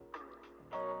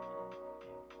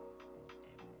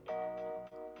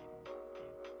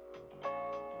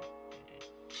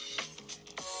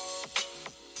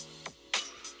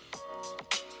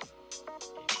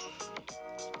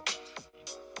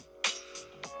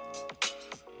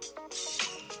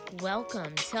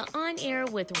Welcome to On Air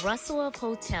with Russell of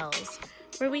Hotels,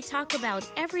 where we talk about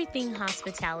everything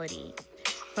hospitality,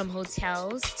 from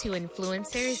hotels to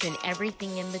influencers and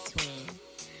everything in between.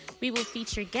 We will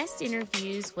feature guest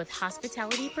interviews with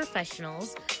hospitality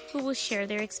professionals who will share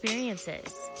their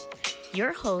experiences.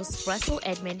 Your host, Russell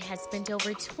Edmond, has spent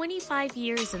over 25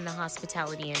 years in the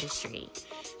hospitality industry,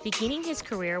 beginning his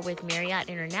career with Marriott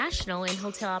International in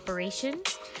hotel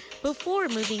operations, before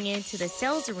moving into the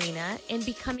sales arena and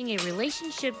becoming a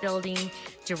relationship-building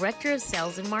director of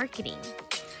sales and marketing.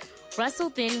 Russell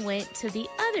then went to the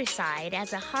other side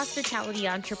as a hospitality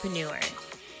entrepreneur.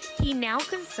 He now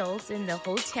consults in the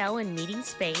hotel and meeting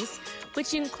space,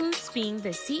 which includes being the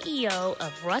CEO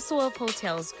of Russell of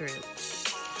Hotels Group.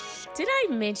 Did I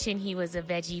mention he was a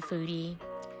veggie foodie?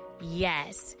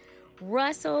 Yes,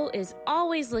 Russell is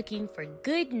always looking for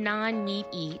good non-meat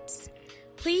eats.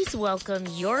 Please welcome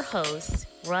your host,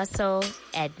 Russell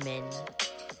Edmond.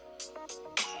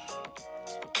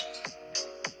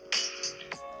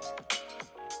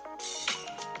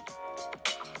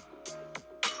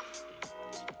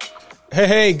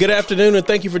 Hey, good afternoon, and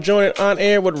thank you for joining On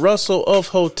Air with Russell of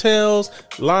Hotels,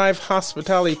 live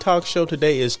hospitality talk show.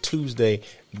 Today is Tuesday,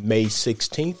 May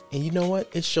 16th, and you know what?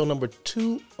 It's show number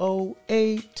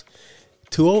 208.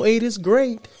 208 is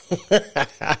great.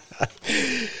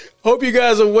 Hope you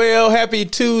guys are well. Happy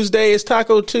Tuesday. It's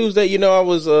Taco Tuesday. You know, I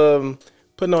was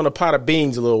putting on a pot of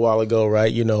beans a little while ago,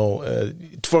 right? You know,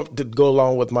 to go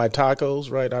along with my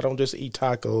tacos, right? I don't just eat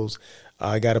tacos.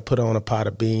 I got to put on a pot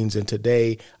of beans. And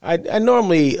today, I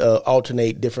normally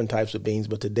alternate different types of beans,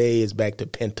 but today is back to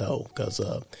pinto because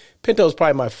pinto is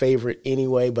probably my favorite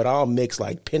anyway. But I'll mix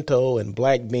like pinto and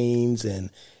black beans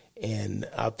and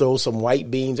I'll throw some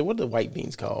white beans. And what are the white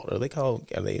beans called?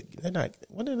 They're not,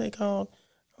 what are they called?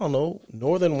 I don't know,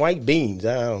 northern white beans.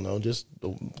 I don't know, just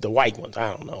the white ones. I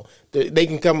don't know. They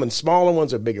can come in smaller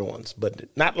ones or bigger ones,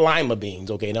 but not lima beans.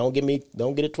 Okay, don't get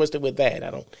it twisted with that. I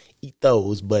don't eat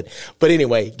those. But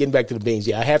anyway, getting back to the beans,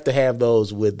 yeah, I have to have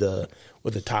those with the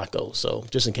tacos. So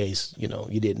just in case you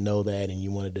didn't know that and you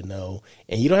wanted to know,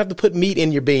 and you don't have to put meat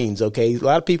in your beans. Okay, a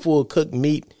lot of people will cook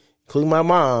meat, including my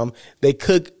mom. They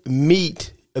cook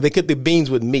meat. They cook the beans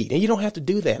with meat, and you don't have to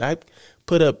do that. I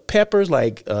put up peppers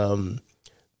like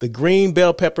the green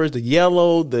bell peppers, the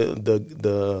yellow,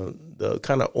 the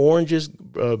kind of oranges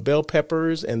bell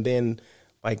peppers, and then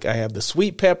like I have the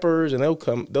sweet peppers, and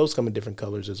those come in different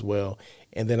colors as well.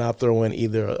 And then I'll throw in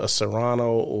either a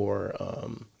serrano or a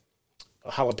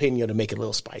jalapeno to make it a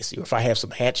little spicy. Or if I have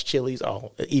some hatch chilies,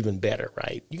 even better,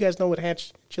 right? You guys know what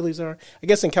hatch chilies are? I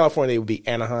guess in California they would be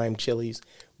Anaheim chilies,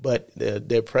 but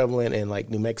they're prevalent in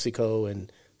like New Mexico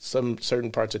and some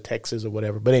certain parts of Texas or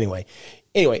whatever. But anyway,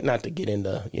 not to get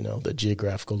into, the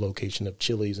geographical location of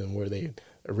chilies and where they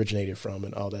originated from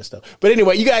and all that stuff. But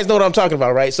anyway, you guys know what I'm talking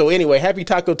about, right? So anyway, happy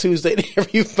Taco Tuesday to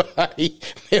everybody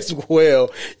as well.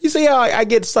 You see how I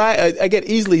get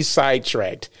easily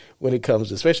sidetracked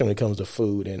especially when it comes to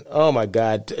food. And oh my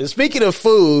God, speaking of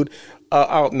food,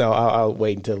 I'll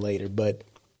wait until later, but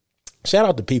shout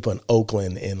out to people in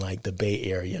Oakland and like the Bay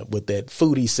Area with that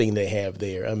foodie scene they have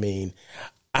there. I mean,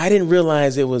 I didn't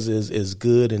realize it was as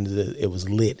good and it was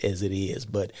lit as it is,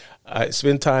 but I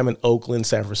spent time in Oakland,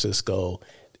 San Francisco,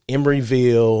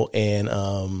 Emeryville,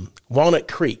 and Walnut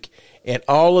Creek. And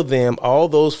all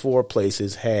those four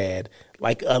places had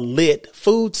like a lit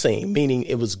food scene, meaning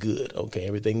it was good. Okay,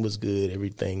 everything was good.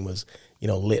 Everything was,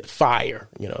 lit fire.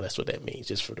 That's what that means.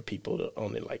 Just for the people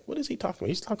on it, like, what is he talking about?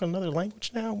 He's talking another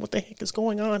language now? What the heck is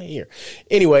going on here?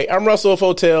 Anyway, I'm Russell of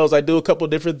Hotels. I do a couple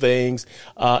of different things,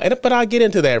 but I'll get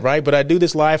into that, right? But I do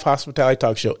this live hospitality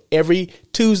talk show every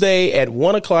Tuesday at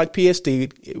 1 o'clock PST.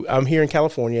 I'm here in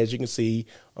California, as you can see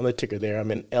on the ticker there.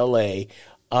 I'm in LA,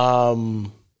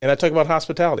 and I talk about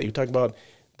hospitality. We talk about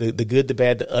the good, the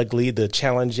bad, the ugly, the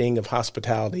challenging of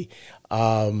hospitality.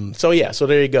 So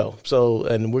there you go. So,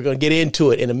 and we're going to get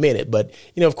into it in a minute, but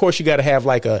of course you got to have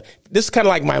this is kind of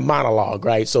like my monologue,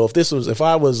 right? So if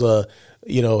I was,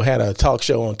 had a talk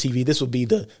show on TV, this would be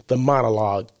the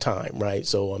monologue time, right?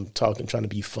 So I'm trying to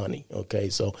be funny. Okay.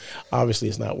 So obviously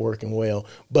it's not working well,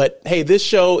 but hey, this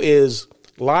show is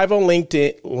live on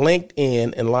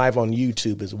LinkedIn and live on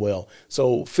YouTube as well.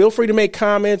 So feel free to make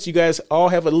comments. You guys all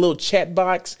have a little chat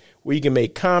box where you can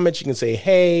make comments. You can say,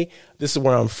 hey, this is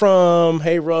where I'm from.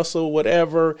 Hey, Russell,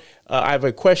 whatever. I have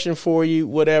a question for you,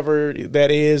 whatever that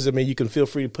is. I mean, you can feel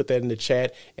free to put that in the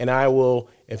chat, and I will,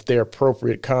 if they're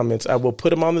appropriate comments, I will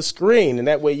put them on the screen, and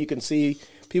that way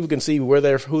people can see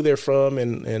who they're from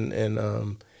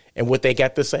and what they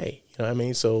got to say. You know what I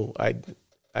mean? So I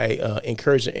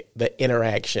encourage the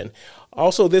interaction.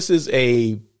 Also, this is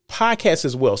a podcast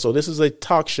as well. So this is a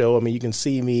talk show. I mean, you can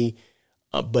see me,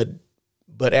 but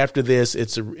after this,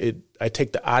 I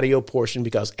take the audio portion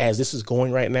because as this is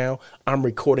going right now, I'm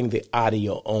recording the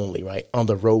audio only, right, on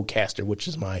the Rodecaster, which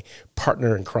is my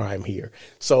partner in crime here.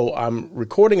 So I'm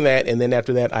recording that, and then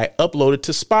after that, I upload it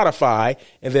to Spotify,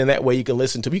 and then that way you can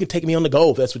listen to me. You can take me on the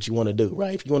go if that's what you want to do,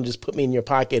 right? If you want to just put me in your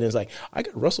pocket and it's like, I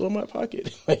got Russell in my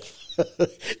pocket.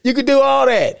 You can do all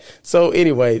that. So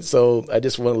anyway, so I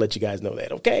just want to let you guys know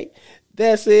that, okay?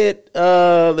 That's it.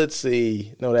 Let's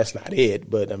see. No, that's not it.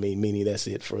 But I mean, meaning that's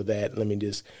it for that. Let me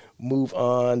just move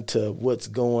on to what's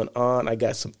going on. I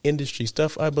got some industry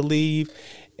stuff, I believe.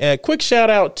 Quick shout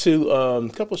out to a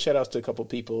couple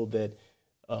people that,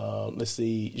 let's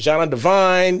see, Jana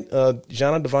Divine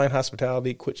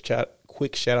Hospitality. Quick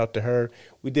shout out to her.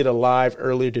 We did a live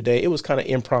earlier today. It was kind of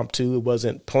impromptu. It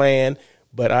wasn't planned,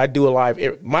 but I do a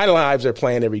live. My lives are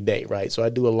planned every day, right? So I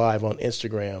do a live on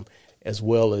Instagram as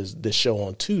well as the show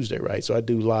on Tuesday, right? So I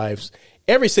do lives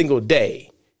every single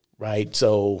day, right?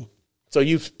 So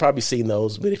you've probably seen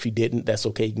those, but if you didn't, that's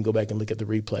okay. You can go back and look at the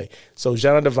replay. So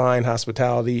Jana Divine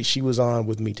Hospitality, she was on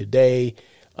with me today.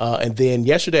 And then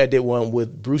yesterday I did one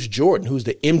with Bruce Jordan, who's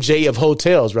the MJ of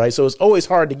hotels, right? So it's always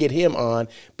hard to get him on,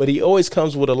 but he always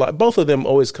comes with a lot. Both of them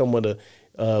always come with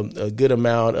a good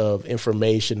amount of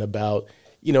information about,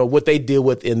 you know, what they deal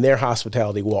with in their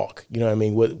hospitality walk. You know what I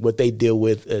mean? What they deal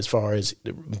with as far as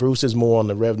Bruce is more on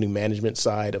the revenue management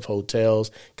side of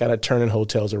hotels, kind of turning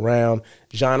hotels around.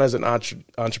 Jana's an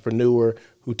entrepreneur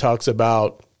who talks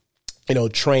about, you know,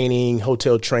 training,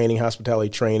 hotel training,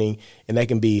 hospitality training, and that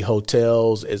can be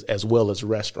hotels as well as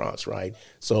restaurants, right?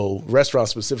 So restaurants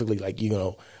specifically, like, you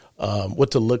know, what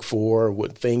to look for,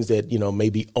 what things that, you know,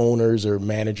 maybe owners or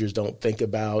managers don't think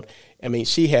about. I mean,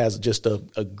 she has just a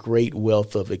great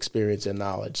wealth of experience and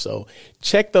knowledge. So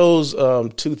check those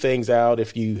two things out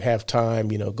if you have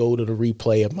time. You know, go to the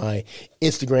replay of my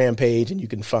Instagram page and you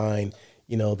can find,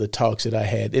 you know, the talks that I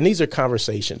had. And these are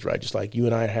conversations, right? Just like you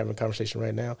and I are having a conversation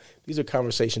right now. These are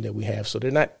conversations that we have. So they're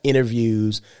not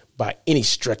interviews by any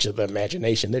stretch of the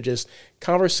imagination. They're just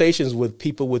conversations with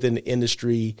people within the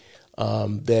industry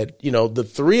that, you know, the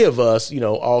three of us, you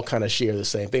know, all kind of share the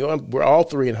same thing. We're all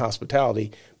three in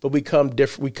hospitality, but we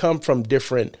come from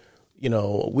different, you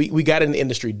know, we got in the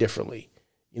industry differently.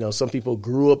 You know, some people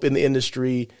grew up in the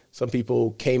industry, some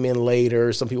people came in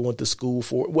later, some people went to school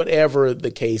for it. Whatever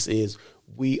the case is,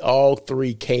 we all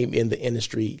three came in the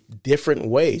industry different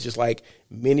ways, just like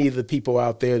many of the people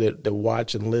out there that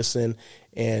watch and listen.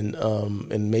 And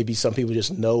maybe some people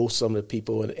just know some of the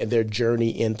people and their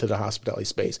journey into the hospitality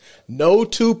space. No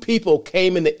two people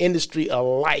came in the industry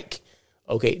alike.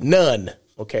 Okay, none.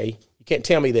 Okay, you can't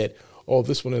tell me that, oh,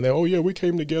 this one and that, oh, yeah, we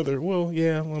came together. Well,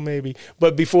 yeah, well, maybe.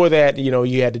 But before that, you know,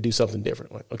 you had to do something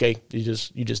different. Okay, you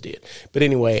just did. But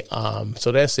anyway,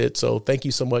 so that's it. So thank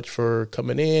you so much for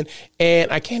coming in.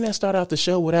 And I cannot start out the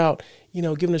show without, you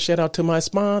know, giving a shout out to my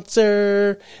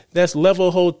sponsor. That's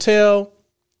Level Hotel.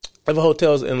 Level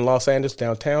Hotels in Los Angeles,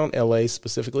 downtown LA,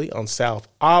 specifically on South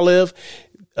Olive.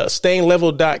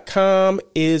 StayingLevel.com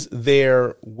is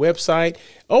their website.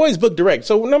 Always book direct.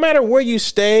 So no matter where you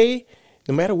stay,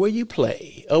 no matter where you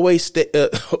play, always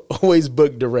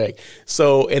book direct.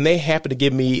 So, and they happen to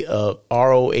give me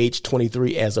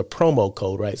ROH23 as a promo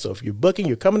code, right? So if you're booking,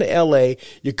 you're coming to LA,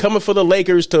 you're coming for the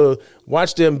Lakers to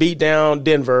watch them beat down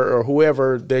Denver or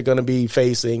whoever they're going to be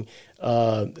facing.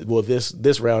 Well,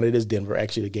 this round, it is Denver.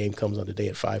 Actually, the game comes on today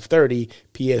at 5:30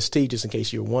 PST, just in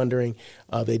case you're wondering.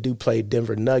 They do play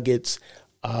Denver Nuggets.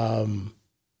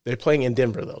 They're playing in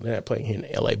Denver, though. They're not playing here in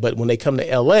L.A. But when they come to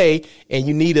L.A. and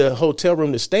you need a hotel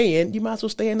room to stay in, you might as well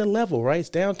stay in the Level, right? It's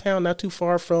downtown, not too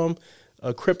far from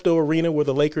a crypto arena where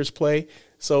the Lakers play.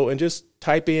 So, and just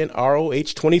type in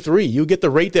ROH23. You'll get the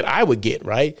rate that I would get,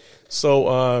 right? So,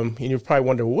 and you're probably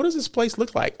wondering, what does this place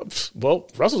look like? Well,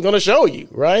 Russell's going to show you,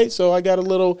 right? So I got a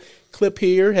little clip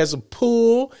here, has a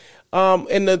pool.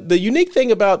 And the unique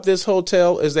thing about this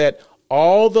hotel is that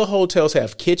all the hotels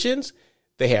have kitchens.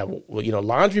 They have, you know,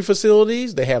 laundry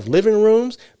facilities. They have living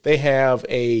rooms. They have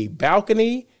a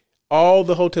balcony. All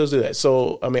the hotels do that.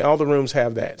 So, I mean, all the rooms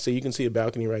have that. So you can see a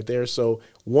balcony right there. So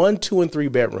 1, 2, and 3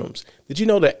 bedrooms. Did you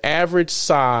know the average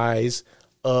size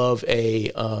of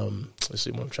a, let's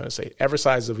see what I'm trying to say. Average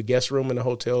size of a guest room in the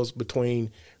hotel is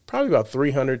between probably about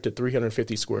 300 to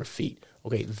 350 square feet.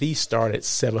 Okay, these start at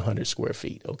 700 square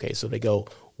feet. Okay, so they go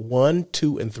 1,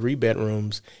 2, and 3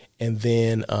 bedrooms. And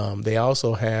then they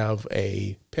also have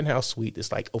a penthouse suite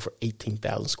that's like over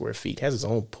 18,000 square feet. Has its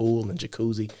own pool and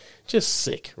jacuzzi. Just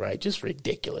sick, right? Just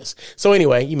ridiculous. So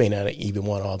anyway, you may not even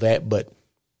want all that, but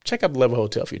check out the Level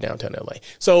Hotel if you're downtown LA.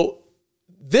 So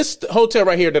this hotel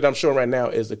right here that I'm showing right now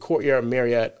is the Courtyard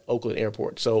Marriott Oakland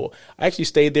Airport. So I actually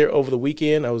stayed there over the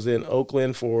weekend. I was in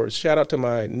Oakland for shout out to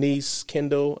my niece,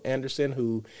 Kendall Anderson,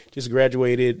 who just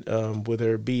graduated with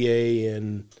her BA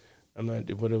in,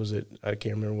 what was it? I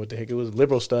can't remember what the heck it was.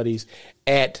 Liberal Studies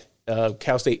at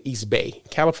Cal State East Bay,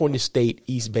 California State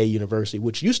East Bay University,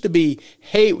 which used to be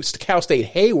Cal State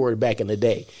Hayward back in the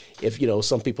day. If,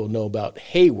 some people know about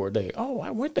Hayward,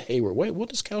 I went to Hayward. Wait,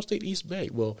 what is Cal State East Bay?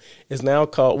 Well, it's now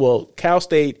called, Cal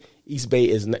State East Bay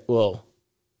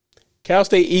Cal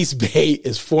State East Bay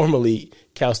is formerly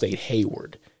Cal State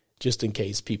Hayward, just in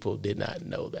case people did not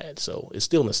know that. So it's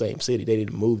still in the same city. They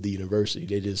didn't move the university.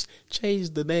 They just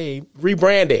changed the name,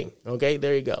 rebranding. Okay,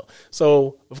 there you go.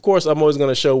 So, of course, I'm always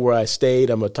going to show where I stayed.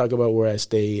 I'm going to talk about where I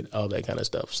stayed, all that kind of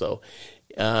stuff. So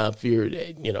if you're,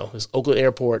 it's Oakland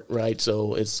Airport, right?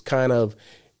 So it's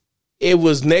it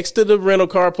was next to the rental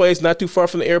car place, not too far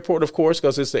from the airport, of course,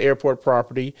 because it's the airport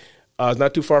property. It's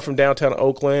not too far from downtown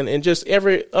Oakland and just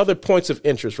every other points of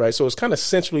interest, right? So it's kind of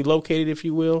centrally located, if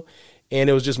you will. And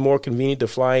it was just more convenient to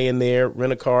fly in there,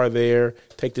 rent a car there,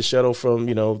 take the shuttle from,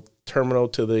 terminal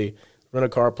to the rent a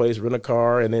car place, rent a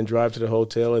car, and then drive to the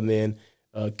hotel. And then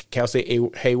Cal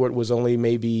State Hayward was only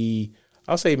maybe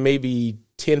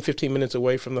 10, 15 minutes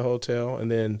away from the hotel.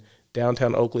 And then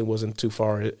downtown Oakland wasn't too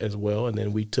far as well. And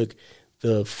then we took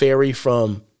the ferry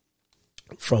from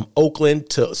Oakland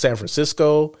to San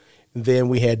Francisco. Then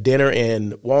we had dinner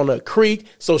in Walnut Creek.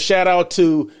 So shout out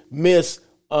to Miss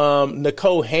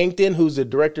Nicole Hankton, who's the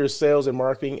director of sales and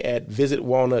marketing at Visit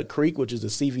Walnut Creek, which is the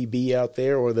CVB out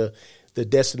there, or the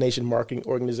destination marketing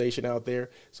organization out there.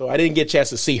 So I didn't get a chance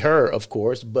to see her, of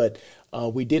course, but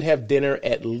we did have dinner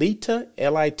at Lita,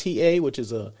 Lita, which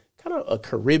is a kind of a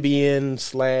Caribbean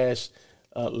 /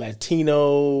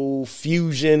 Latino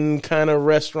fusion kind of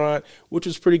restaurant, which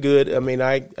was pretty good. I mean,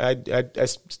 I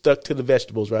stuck to the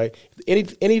vegetables, right?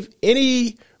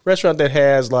 Any restaurant that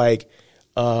has like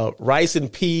rice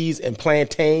and peas and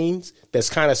plantains that's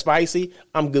kind of spicy,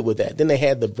 I'm good with that. Then they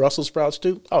had the Brussels sprouts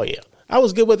too. Oh yeah, I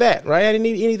was good with that, right? I didn't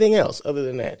need anything else other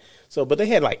than that. So, but they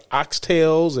had like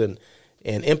oxtails and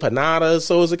empanadas.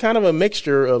 So it was a kind of a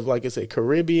mixture of, like I said,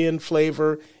 Caribbean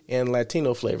flavor and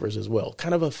Latino flavors as well.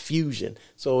 Kind of a fusion.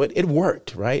 So it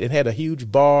worked, right? It had a huge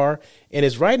bar, and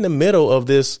it's right in the middle of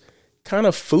this kind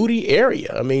of foodie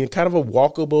area. I mean, kind of a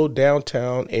walkable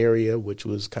downtown area, which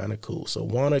was kind of cool. So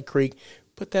Walnut Creek,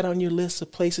 put that on your list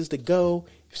of places to go,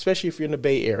 especially if you're in the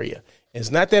Bay Area. And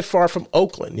it's not that far from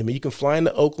Oakland. I mean, you can fly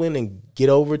into Oakland and get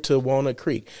over to Walnut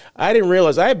Creek. I didn't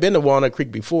realize I had been to Walnut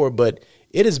Creek before, but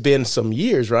it has been some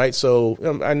years, right?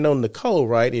 So I know Nicole,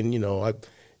 right? And, I've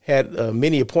had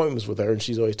many appointments with her, and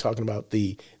she's always talking about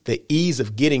the ease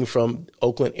of getting from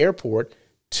Oakland Airport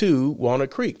to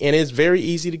Walnut Creek. And it's very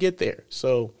easy to get there.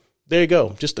 So there you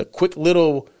go. Just a quick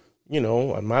little, I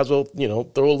might as well,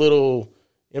 throw a little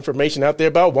information out there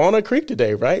about Walnut Creek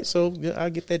today, right? So I'll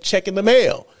get that check in the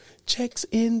mail. Checks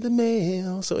in the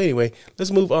mail. So anyway,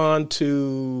 let's move on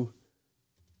to,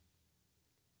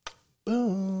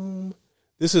 boom.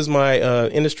 This is my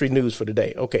industry news for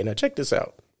today. Okay, now check this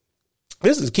out.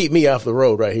 This is keep me off the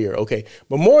road right here. Okay,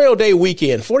 Memorial Day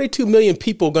weekend, 42 million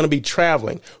people going to be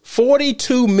traveling.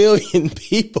 42 million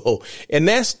people. And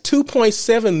that's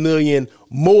 2.7 million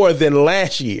more than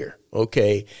last year.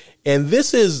 Okay, and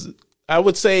this is, I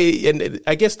would say, and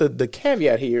I guess the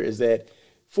caveat here is that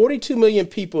 42 million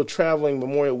people traveling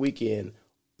Memorial Weekend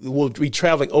will be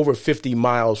traveling over 50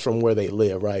 miles from where they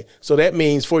live, right? So that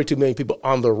means 42 million people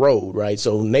on the road, right?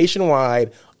 So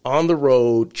nationwide, on the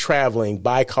road, traveling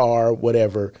by car,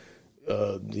 whatever,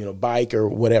 bike or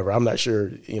whatever. I'm not sure,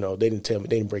 they didn't tell me,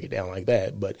 they didn't break it down like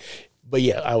that. But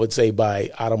yeah, I would say by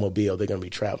automobile, they're going to be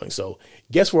traveling. So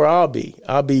guess where I'll be?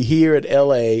 I'll be here at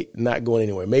LA, not going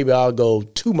anywhere. Maybe I'll go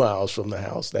 2 miles from the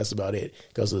house. That's about it,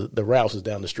 because the Ralph's is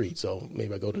down the street. So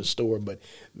maybe I go to the store, but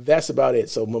that's about it.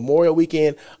 So Memorial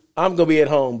Weekend, I'm going to be at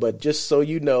home. But just so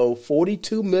you know,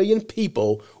 42 million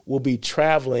people will be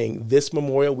traveling this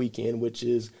Memorial Weekend, which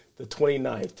is the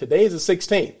 29th. Today is the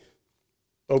 16th.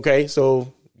 Okay,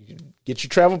 so get your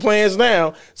travel plans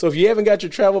now. So if you haven't got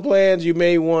your travel plans, you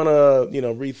may want to,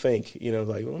 rethink,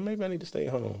 like, well, maybe I need to stay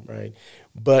home, right?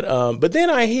 But then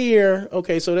I hear,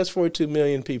 okay, so that's 42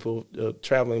 million people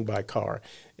traveling by car.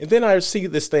 And then I see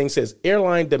this thing says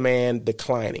airline demand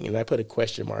declining. And I put a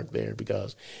question mark there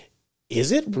because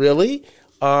is it really?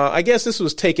 I guess this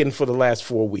was taken for the last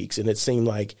 4 weeks, and it seemed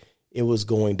like it was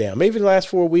going down. Maybe the last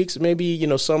 4 weeks,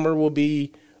 maybe, summer will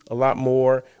be a lot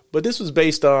more. But this was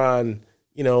based on,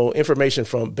 information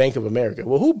from Bank of America.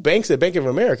 Well, who banks at Bank of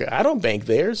America? I don't bank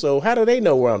there. So how do they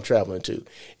know where I'm traveling to?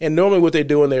 And normally what they're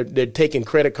doing, they're taking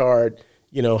credit card,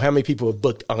 how many people have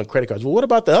booked on credit cards? Well, what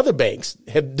about the other banks?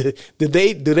 Do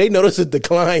they notice a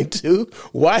decline too?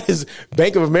 Why is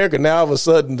Bank of America now all of a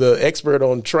sudden the expert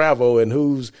on travel and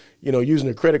who's, using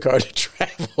a credit card to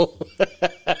travel?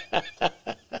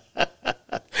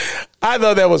 I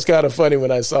thought that was kind of funny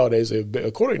when I saw it. They said,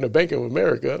 according to Bank of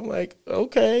America, I'm like,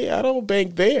 okay, I don't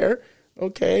bank there.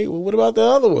 Okay, well, what about the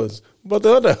other ones? What about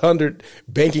the other 100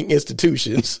 banking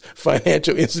institutions,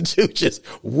 financial institutions?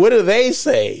 What do they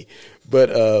say?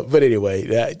 But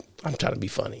anyway, I'm trying to be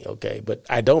funny, okay? But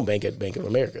I don't bank at Bank of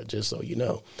America, just so you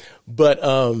know. But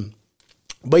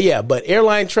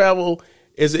airline travel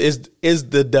is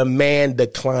the demand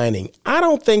declining? I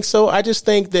don't think so. I just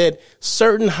think that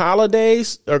certain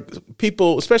holidays, or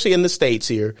people, especially in the States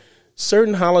here,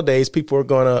 certain holidays, people are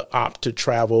going to opt to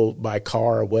travel by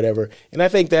car or whatever. And I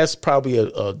think that's probably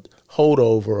a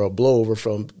holdover or a blowover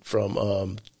from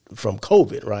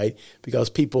COVID, right? Because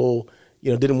people,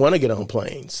 didn't want to get on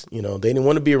planes. They didn't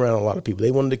want to be around a lot of people.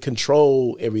 They wanted to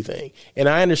control everything. And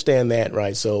I understand that,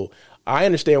 right? So I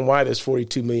understand why there's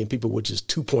 42 million people, which is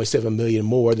 2.7 million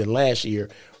more than last year,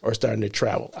 are starting to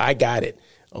travel. I got it.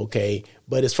 Okay.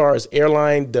 But as far as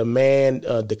airline demand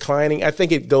declining, I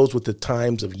think it goes with the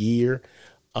times of year.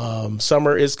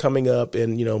 Summer is coming up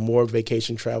and, more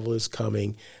vacation travel is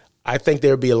coming. I think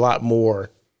there'll be a lot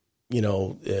more,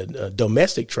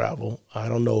 domestic travel. I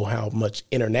don't know how much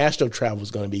international travel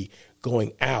is going to be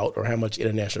going out or how much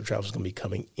international travel is going to be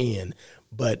coming in,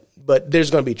 but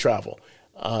there's going to be travel,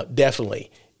 definitely.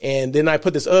 And then I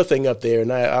put this other thing up there,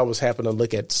 and I was happening to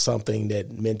look at something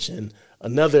that mentioned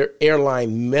another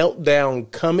airline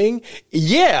meltdown coming.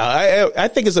 Yeah, I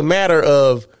think it's a matter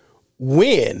of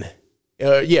when.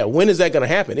 When is that going to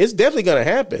happen? It's definitely going to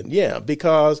happen. Yeah,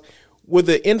 because with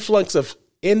the influx of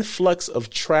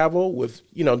travel, with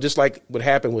just like what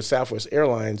happened with Southwest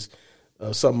Airlines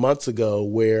some months ago,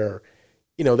 where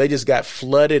they just got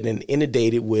flooded and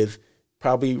inundated with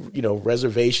probably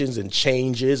reservations and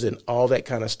changes and all that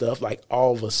kind of stuff, like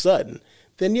all of a sudden,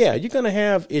 then yeah, you're going to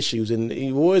have issues, and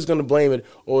you're always going to blame it.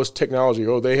 Oh, it's technology.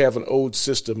 Oh, they have an old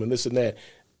system and this and that.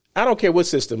 I don't care what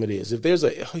system it is. If there's a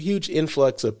huge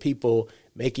influx of people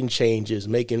making changes,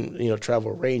 making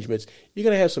travel arrangements, you're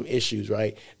going to have some issues,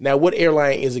 right? Now, what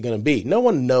airline is it going to be? No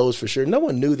one knows for sure. No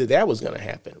one knew that was going to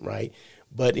happen, right?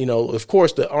 But, of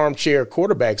course, the armchair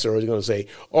quarterbacks are always going to say,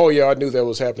 oh, yeah, I knew that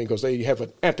was happening because they have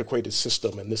an antiquated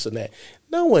system and this and that.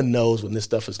 No one knows when this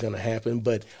stuff is going to happen,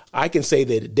 but I can say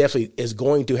that it definitely is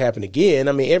going to happen again.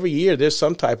 I mean, every year there's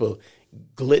some type of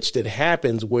glitch that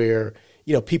happens where,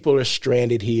 people are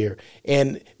stranded here,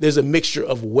 and there's a mixture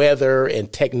of weather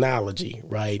and technology,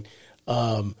 right?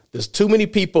 There's too many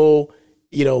people,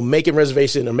 making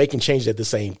reservations or making changes at the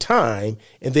same time.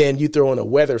 And then you throw in a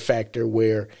weather factor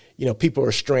where, people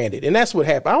are stranded. And that's what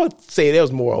happened. I would say there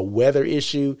was more a weather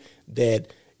issue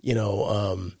that,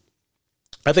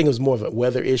 I think it was more of a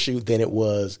weather issue than it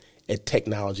was a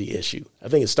technology issue. I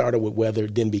think it started with weather,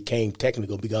 then became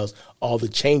technical because all the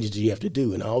changes you have to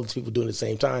do and all these people doing it at the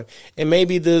same time. And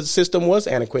maybe the system was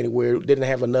antiquated where it didn't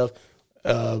have enough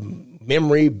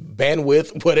memory,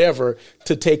 bandwidth, whatever,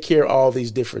 to take care of all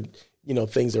these different,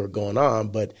 things that were going on.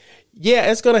 But yeah,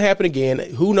 it's going to happen again.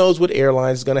 Who knows what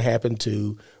airlines is going to happen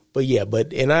to? But yeah,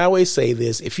 and I always say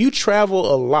this, if you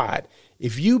travel a lot,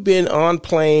 if you've been on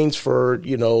planes for,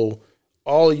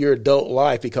 all your adult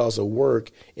life because of work,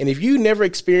 and if you never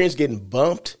experienced getting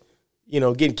bumped,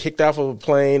 getting kicked off of a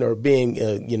plane or being,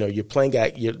 your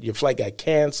flight got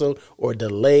canceled or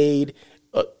delayed,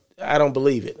 I don't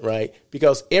believe it, right?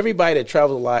 Because everybody that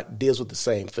travels a lot deals with the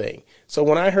same thing. So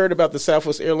when I heard about the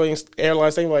Southwest Airlines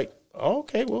thing, like, oh,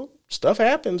 okay, well, stuff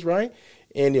happens, right?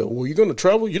 And well, you're going to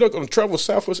travel? You're not going to travel with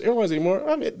Southwest Airlines anymore?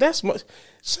 I mean,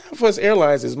 Southwest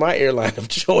Airlines is my airline of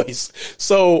choice.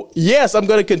 So yes, I'm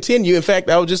going to continue. In fact,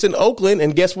 I was just in Oakland,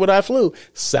 and guess what I flew?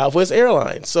 Southwest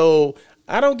Airlines. So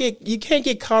you can't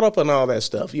get caught up on all that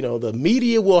stuff. The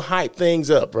media will hype things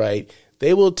up, right?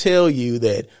 They will tell you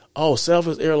that, oh,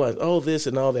 Southwest Airlines, oh, this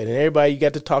and all that. And everybody, you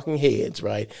got the talking heads,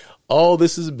 right? Oh,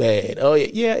 this is bad. Oh,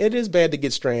 yeah, it is bad to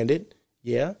get stranded.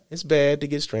 Yeah, it's bad to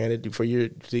get stranded,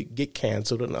 to get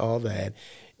canceled and all that.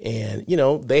 And,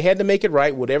 they had to make it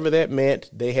right. Whatever that meant,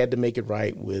 they had to make it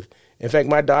right with. In fact,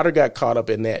 my daughter got caught up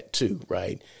in that too,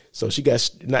 right? So she got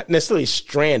not necessarily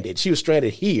stranded. She was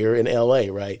stranded here in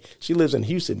L.A., right? She lives in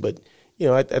Houston. But,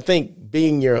 I think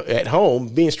being stranded at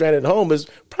home is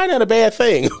probably not a bad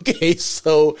thing. Okay,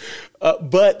 so,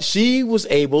 but she was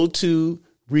able to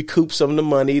recoup some of the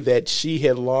money that she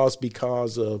had lost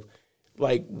because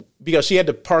she had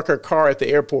to park her car at the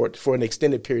airport for an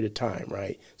extended period of time,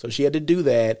 right? So she had to do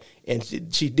that, and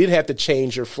she did have to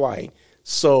change her flight.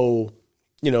 So,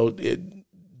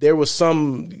 there was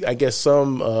some, I guess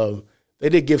they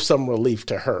did give some relief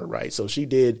to her, right? So she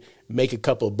did make a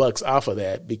couple of bucks off of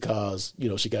that because,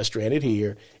 she got stranded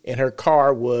here and her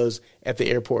car was at the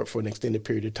airport for an extended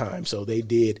period of time. So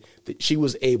she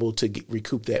was able to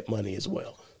recoup that money as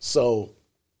well. So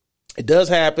it does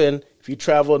happen. If you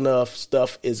travel enough,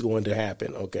 stuff is going to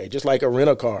happen, okay? Just like a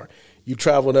rental car. You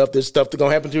travel enough, there's stuff that's going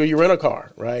to happen to your rental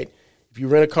car, right? If you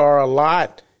rent a car a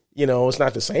lot, it's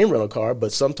not the same rental car,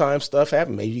 but sometimes stuff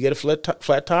happens. Maybe you get a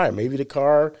flat tire. Maybe the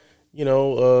car,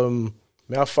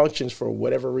 malfunctions for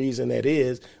whatever reason that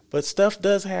is. But stuff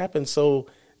does happen, so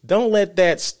don't let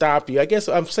that stop you. I guess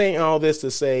I'm saying all this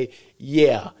to say,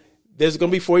 yeah, there's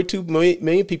going to be 42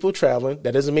 million people traveling.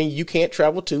 That doesn't mean you can't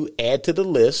travel too. Add to the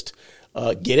list.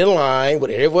 Get in line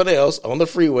with everyone else on the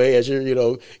freeway as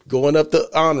you're, going up the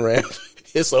on-ramp.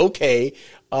 It's okay.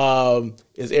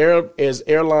 Is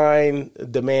airline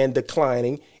demand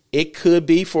declining? It could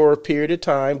be for a period of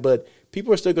time, but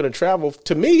people are still going to travel.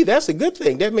 To me, that's a good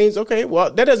thing. That means, okay, well,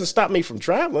 that doesn't stop me from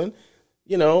traveling.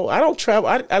 I don't travel.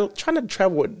 I try not to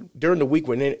travel during the week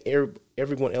when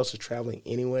everyone else is traveling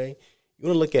anyway. You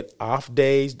want to look at off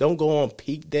days. Don't go on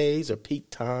peak days or peak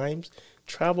times.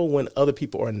 Travel when other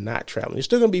people are not traveling. There's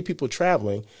still going to be people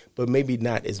traveling, but maybe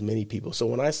not as many people. So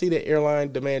when I see the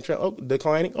airline demand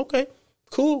declining, okay,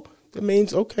 cool. That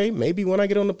means, okay, maybe when I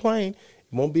get on the plane,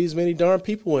 it won't be as many darn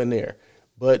people in there.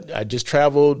 But I just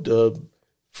traveled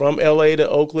from L.A. to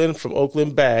Oakland, from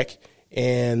Oakland back,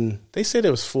 and they said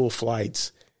it was full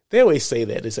flights. They always say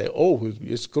that. They say, oh,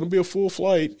 it's going to be a full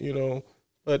flight,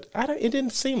 But it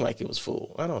didn't seem like it was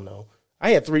full. I don't know. I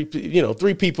had three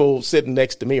people sitting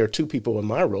next to me or two people in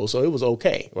my row, so it was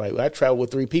okay, right? I traveled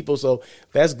with three people, so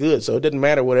that's good. So it doesn't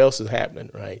matter what else is happening,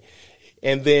 right?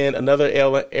 And then another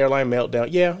airline meltdown.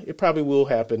 Yeah, it probably will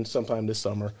happen sometime this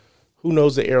summer. Who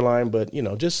knows the airline, but,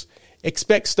 just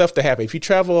expect stuff to happen. If you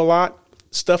travel a lot,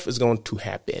 stuff is going to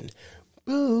happen.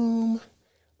 Boom.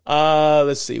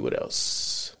 Let's see what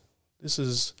else. This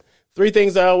is 3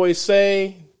 things I always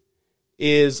say.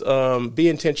 Is be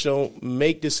intentional,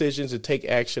 make decisions, and take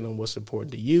action on what's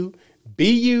important to you.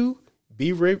 Be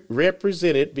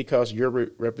represented because your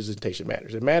representation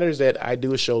matters. It matters that I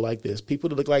do a show like this. People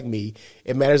that look like me,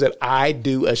 it matters that I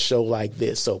do a show like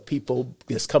this. So people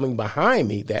that's coming behind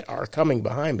me,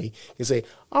 can say,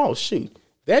 oh, shoot,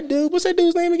 that dude, what's that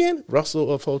dude's name again?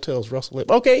 Russell of Hotels, Russell Limp.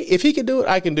 Okay, if he can do it,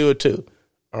 I can do it too.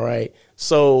 All right,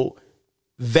 so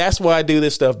that's why I do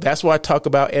this stuff. That's why I talk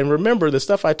about. And remember, the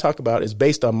stuff I talk about is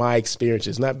based on my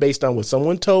experiences, not based on what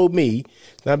someone told me.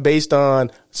 It's not based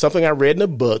on something I read in a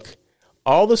book.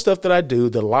 All the stuff that I do,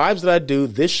 the lives that I do,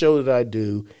 this show that I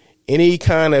do, any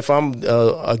kind of, if I'm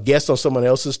a guest on someone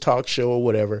else's talk show or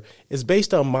whatever, is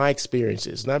based on my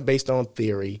experiences, not based on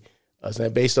theory. It's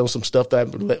not based on some stuff that I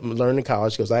learned in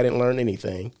college because I didn't learn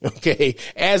anything, okay,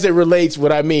 as it relates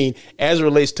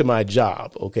to my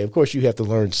job, okay. Of course, you have to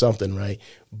learn something, right?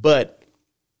 But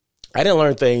I didn't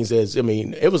learn things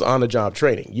it was on-the-job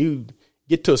training. You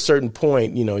get to a certain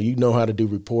point, you know how to do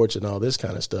reports and all this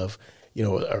kind of stuff,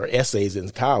 or essays in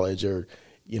college or,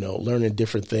 learning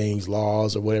different things,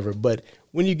 laws or whatever. But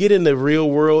when you get in the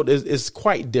real world, it's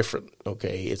quite different,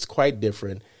 okay? It's quite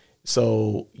different.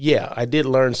 So, yeah, I did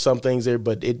learn some things there,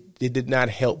 but it did not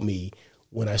help me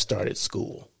when I started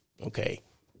school, okay,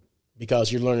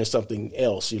 because you're learning something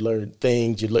else. You learn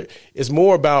things. It's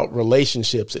more about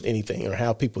relationships than anything or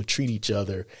how people treat each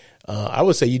other. I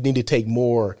would say you need to take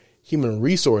more human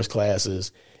resource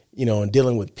classes, and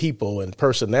dealing with people and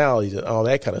personalities and all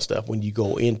that kind of stuff when you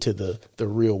go into the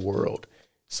real world.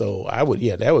 So that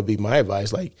would be my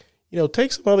advice. Like,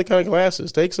 take some other kind of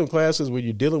classes. Take some classes where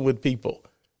you're dealing with people.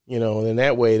 And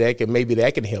that way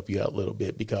that can help you out a little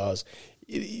bit because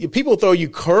people throw you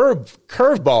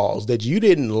curveballs that you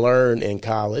didn't learn in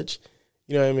college.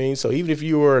 You know what I mean? So even if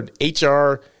you were an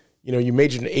HR, you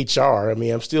majored in HR,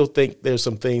 I still think there's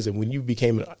some things that when you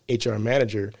became an HR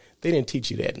manager, they didn't teach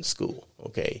you that in school.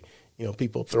 Okay.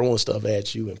 People throwing stuff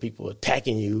at you and people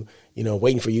attacking you,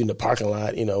 waiting for you in the parking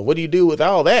lot. What do you do with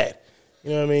all that?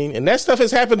 You know what I mean? And that stuff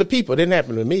has happened to people. It didn't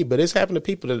happen to me, but it's happened to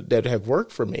people that have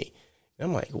worked for me.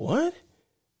 I'm like, what?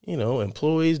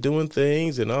 Employees doing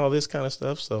things and all this kind of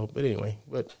stuff. So, but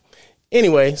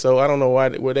anyway, so I don't know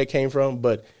where that came from,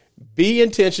 but be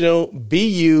intentional, be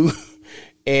you,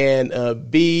 and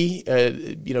be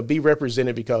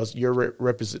represented because your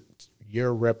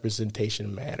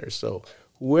representation matters. So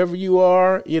whoever you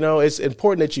are, it's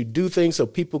important that you do things so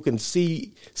people can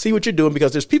see what you're doing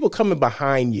because there's people coming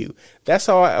behind you. That's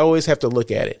how I always have to look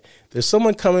at it. There's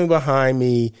someone coming behind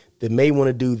me that may want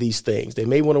to do these things. They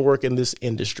may want to work in this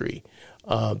industry.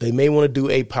 They may want to do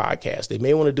a podcast. They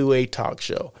may want to do a talk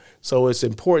show. So it's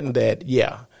important that,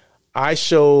 I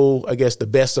show, I guess, the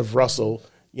best of Russell,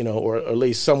 or at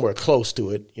least somewhere close to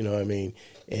it, you know what I mean?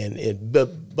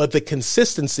 But the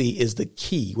consistency is the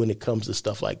key when it comes to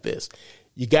stuff like this.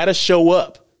 You got to show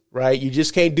up, right? You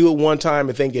just can't do it one time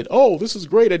and think this is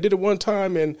great. I did it one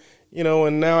time and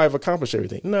now I've accomplished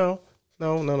everything. No.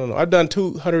 I've done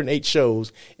 208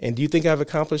 shows. And do you think I've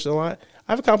accomplished a lot?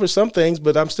 I've accomplished some things,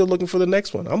 but I'm still looking for the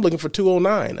next one. I'm looking for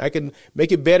 209. I can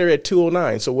make it better at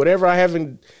 209. So whatever I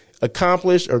haven't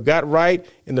accomplished or got right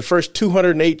in the first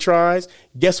 208 tries,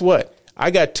 guess what?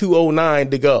 I got 209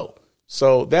 to go.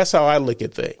 So that's how I look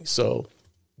at things. So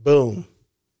boom,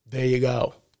 there you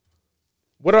go.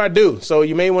 What do I do? So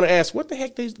you may want to ask, what the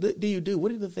heck do you do?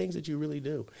 What are the things that you really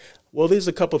do? Well, there's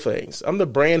a couple things. I'm the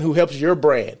brand who helps your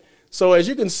brand. So as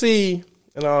you can see,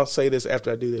 and I'll say this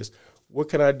after I do this, what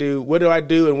can I do? What do I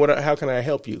do? And how can I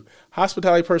help you?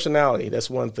 Hospitality personality. That's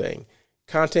one thing.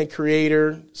 Content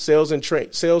creator, sales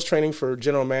training for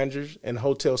general managers, and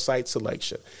hotel site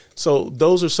selection. So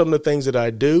those are some of the things that I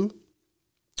do.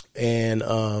 And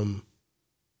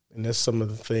that's some of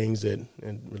the things that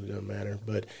it really doesn't matter.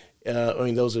 But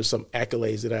those are some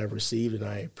accolades that I've received, and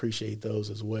I appreciate those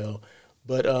as well.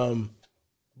 But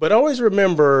always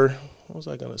remember, what was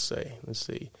I going to say? Let's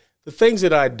see. The things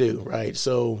that I do, right?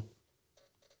 So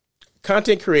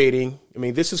content creating,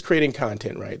 this is creating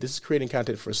content, right? This is creating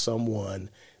content for someone.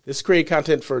 This is creating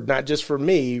content for not just for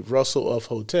me, Russell of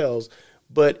Hotels,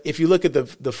 but if you look at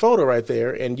the photo right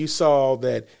there and you saw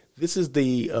that this is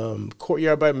the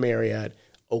Courtyard by Marriott,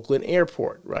 Oakland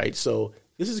Airport, right? So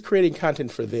this is creating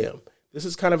content for them. This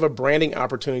is kind of a branding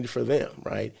opportunity for them,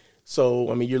 right?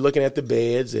 So, you're looking at the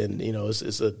beds and,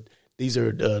 these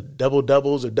are double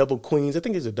doubles or double queens. I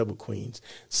think these are double queens.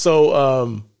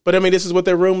 So, but this is what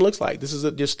their room looks like. This is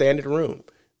your standard room,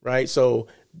 right? So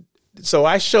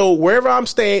I show wherever I'm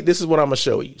staying, this is what I'm going to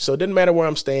show you. So it doesn't matter where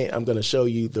I'm staying. I'm going to show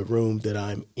you the room that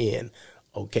I'm in.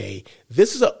 Okay.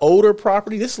 This is an older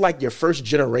property. This is like your first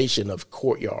generation of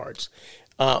Courtyards.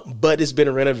 But it's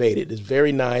been renovated. It's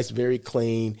very nice, very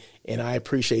clean. And I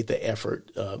appreciate the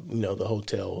effort, the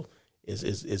hotel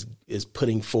is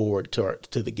putting forward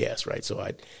to the guests, right? So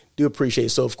I do appreciate it.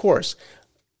 So of course,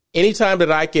 anytime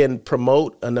that I can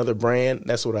promote another brand,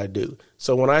 that's what I do.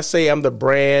 So when I say I'm the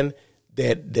brand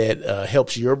that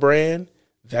helps your brand,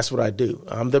 that's what I do.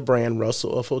 I'm the brand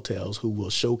Russell of Hotels who will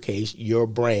showcase your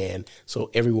brand so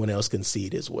everyone else can see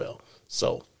it as well.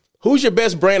 So who's your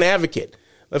best brand advocate?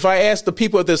 If I asked the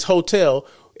people at this hotel,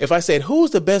 if I said,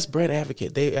 who's the best brand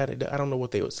advocate? I don't know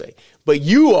what they would say, but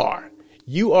you are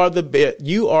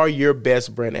your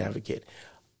best brand advocate.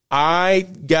 I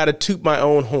got to toot my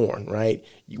own horn, right?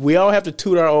 We all have to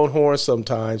toot our own horn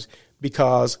sometimes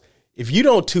because if you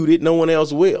don't toot it, no one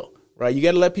else will, right? You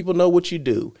got to let people know what you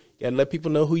do. You got to let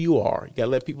people know who you are. You got to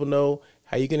let people know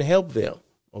how you can help them,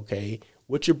 okay?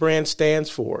 What your brand stands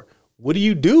for. What do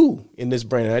you do in this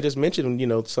brand? And I just mentioned,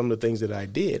 some of the things that I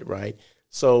did, right?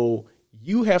 So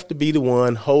you have to be the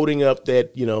one holding up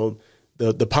that,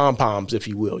 the pom-poms, if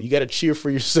you will. You got to cheer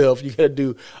for yourself. You got to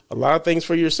do a lot of things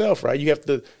for yourself, right? You have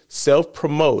to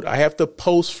self-promote. I have to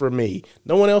post for me.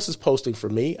 No one else is posting for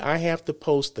me. I have to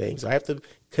post things. I have to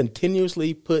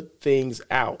continuously put things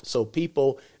out so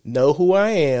people know who I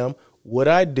am, what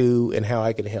I do, and how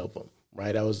I can help them.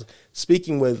 Right. I was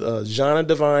speaking with Jana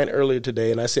Devine earlier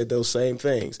today, and I said those same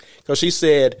things because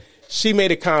she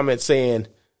made a comment saying,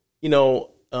 you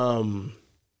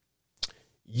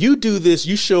do this,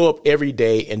 you show up every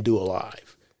day and do a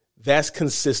live. That's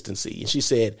consistency. And she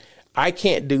said, I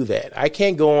can't do that. I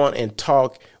can't go on and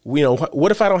talk.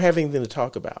 What if I don't have anything to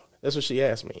talk about? That's what she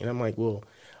asked me. And I'm like, well,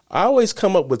 I always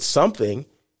come up with something,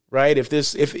 right? If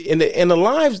in the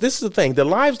lives, this is the thing, the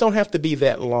lives don't have to be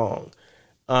that long.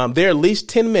 They're at least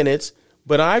 10 minutes,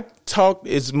 but I talk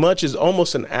as much as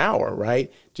almost an hour,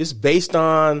 right? Just based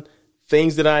on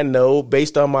things that I know,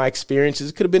 based on my experiences.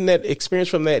 It could have been that experience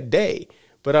from that day,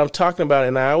 but I'm talking about it,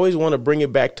 and I always want to bring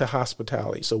it back to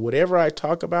hospitality. So whatever I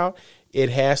talk about, it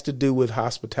has to do with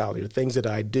hospitality, the things that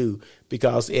I do,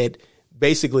 because it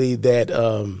basically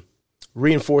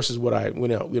reinforces what I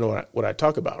what I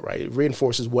talk about, right? It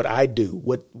reinforces what I do,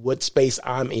 what space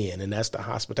I'm in, and that's the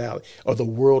hospitality or the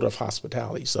world of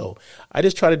hospitality. So I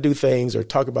just try to do things or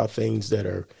talk about things that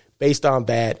are based on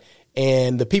that.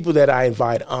 And the people that I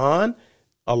invite on,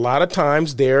 a lot of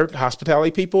times they're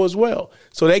hospitality people as well.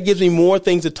 So that gives me more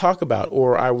things to talk about,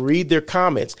 or I read their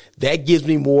comments. That gives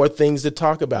me more things to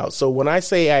talk about. So when I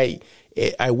say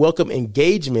I welcome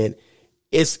engagement,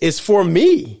 it's for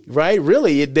me, right?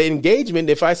 Really, the engagement.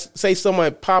 If I say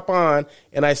someone pop on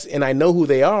and I know who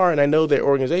they are and I know their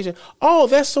organization, oh,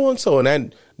 that's so and so, and I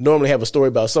normally have a story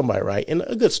about somebody, right? And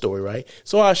a good story, right?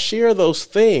 So I'll share those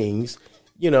things,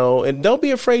 and don't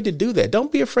be afraid to do that.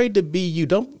 Don't be afraid to be you.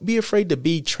 Don't be afraid to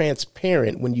be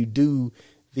transparent when you do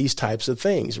these types of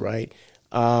things, right?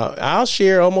 I'll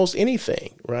share almost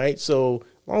anything, right? So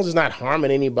as long as it's not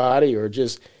harming anybody or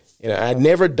just. I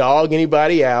never dog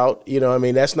anybody out.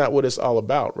 That's not what it's all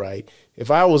about, right? If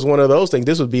I was one of those things,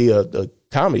 this would be a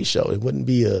comedy show. It wouldn't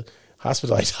be a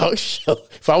hospitalized talk show.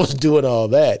 If I was doing all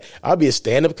that, I'd be a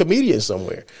stand-up comedian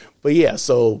somewhere. But yeah,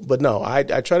 but no, I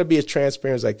try to be as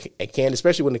transparent as I can,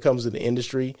 especially when it comes to the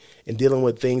industry and dealing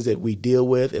with things that we deal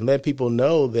with, and let people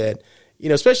know that,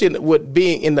 especially with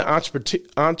being in the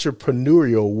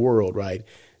entrepreneurial world, right?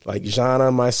 Like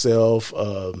Jana, myself,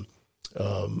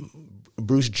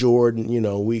 Bruce Jordan,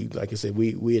 like I said,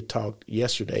 we had talked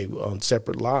yesterday on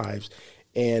separate lives.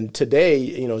 And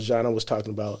today, Jana was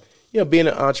talking about, being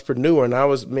an entrepreneur. And I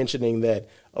was mentioning that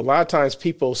a lot of times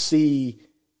people see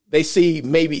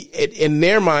maybe in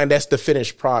their mind, that's the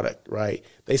finished product, right?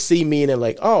 They see me and they're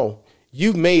like, oh,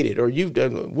 you've made it, or you've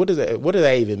done, what does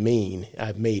that even mean?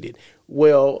 I've made it.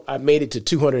 Well, I made it to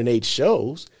 208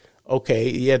 shows. Okay,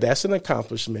 yeah, that's an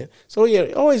accomplishment. So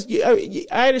yeah, always,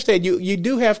 I understand you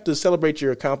do have to celebrate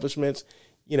your accomplishments,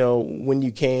 when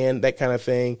you can, that kind of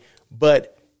thing.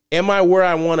 But am I where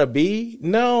I want to be?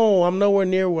 No, I'm nowhere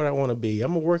near where I want to be.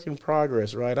 I'm a work in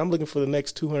progress, right? I'm looking for the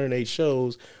next 208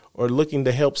 shows, or looking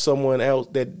to help someone else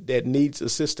that needs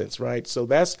assistance, right? So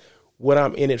that's what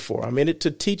I'm in it for. I'm in it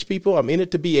to teach people. I'm in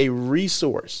it to be a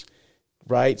resource,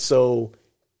 right? So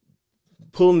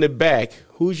pulling it back,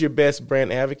 who's your best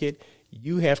brand advocate?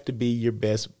 You have to be your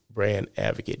best brand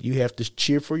advocate. You have to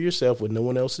cheer for yourself when no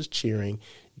one else is cheering.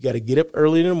 You got to get up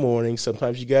early in the morning.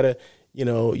 Sometimes you got to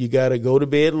go to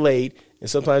bed late. And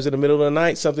sometimes in the middle of the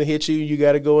night, something hits you. You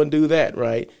got to go and do that,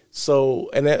 right? So,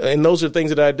 and those are things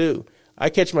that I do. I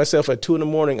catch myself at 2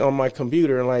 a.m. on my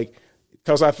computer, and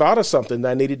because I thought of something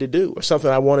that I needed to do or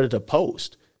something I wanted to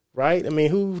post, right?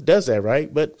 Who does that,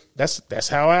 right? But that's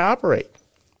how I operate.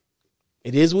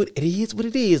 It is what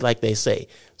it is, like they say.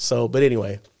 So, but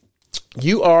anyway,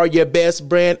 you are your best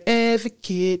brand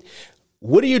advocate.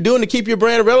 What are you doing to keep your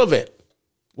brand relevant?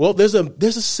 Well, there's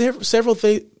several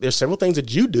things. There's several things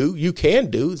that you do. You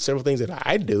can do several things that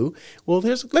I do. Well,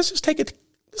 let's just take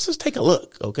a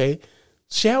look, okay?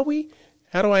 Shall we?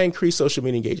 How do I increase social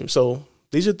media engagement? So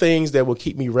these are things that will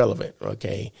keep me relevant,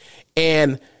 okay?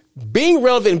 And being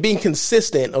relevant and being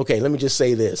consistent. Okay, let me just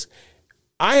say this.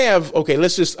 I'm going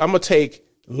to take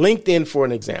LinkedIn for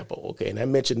an example. Okay. And I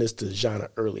mentioned this to Jana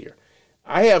earlier.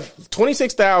 I have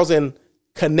 26,000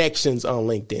 connections on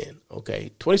LinkedIn.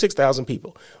 Okay. 26,000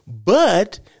 people.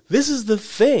 But this is the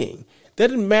thing.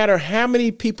 Doesn't matter how many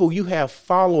people you have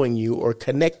following you or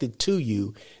connected to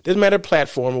you. Doesn't matter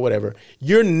platform or whatever.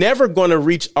 You're never going to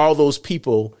reach all those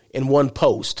people in one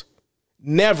post.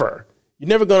 Never. You're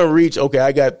never going to reach, okay,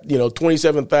 I got,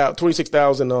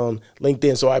 26,000 on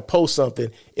LinkedIn, so I post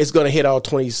something, it's going to hit all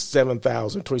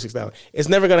 26,000. It's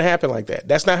never going to happen like that.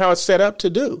 That's not how it's set up to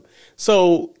do.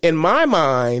 So in my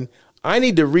mind, I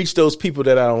need to reach those people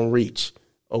that I don't reach.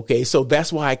 Okay, so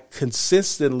that's why I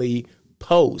consistently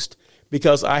post,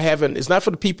 because it's not for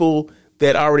the people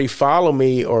that already follow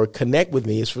me or connect with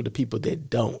me, it's for the people that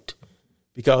don't.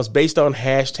 Because based on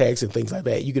hashtags and things like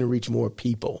that, you can reach more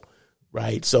people.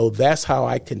 Right. So that's how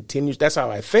I continue. That's how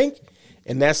I think.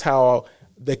 And that's how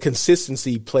the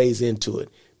consistency plays into it,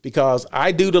 because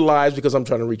I do the lives because I'm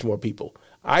trying to reach more people.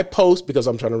 I post because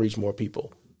I'm trying to reach more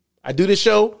people. I do the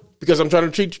show because I'm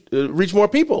trying to reach more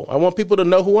people. I want people to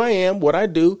know who I am, what I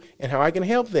do, and how I can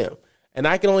help them. And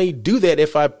I can only do that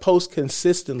if I post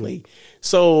consistently.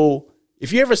 So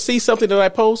if you ever see something that I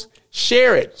post,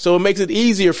 share it. So it makes it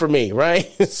easier for me, right?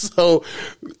 So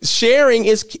sharing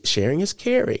is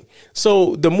caring.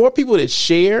 So the more people that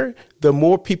share, the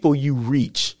more people you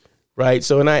reach, right?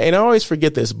 So, and I always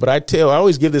forget this, but I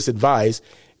always give this advice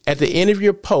at the end of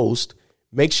your post.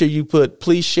 Make sure you put,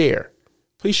 please share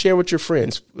with your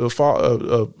friends,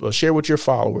 share with your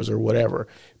followers or whatever,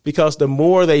 because the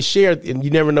more they share, and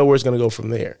you never know where it's going to go from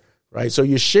there, right? So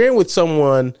you're sharing with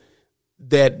someone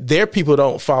that their people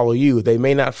don't follow you. They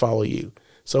may not follow you.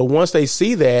 So once they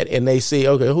see that and they see,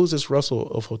 okay, who's this Russell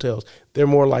of Hotels? They're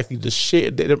more likely to share.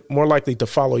 They're more likely to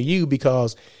follow you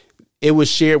because it was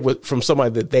shared from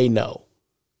somebody that they know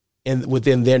and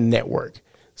within their network.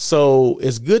 So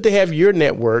it's good to have your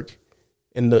network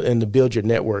and to build your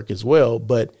network as well.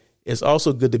 But it's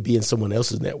also good to be in someone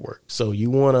else's network. So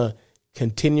you want to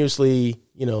continuously,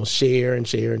 share and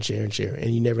share and share and share,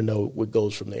 and you never know what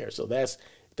goes from there. So that's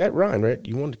that rhyme, right?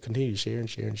 You want to continue to share and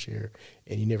share and share,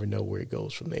 and you never know where it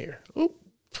goes from there.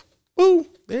 Ooh,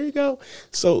 there you go.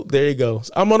 So there you go.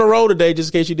 I'm on a roll today,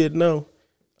 just in case you didn't know.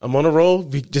 I'm on a roll,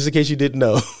 just in case you didn't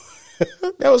know.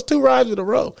 That was 2 rhymes in a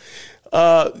row.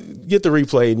 Get the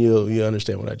replay and you'll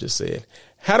understand what I just said.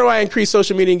 How do I increase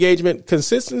social media engagement?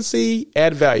 Consistency,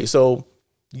 add value. So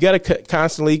you got to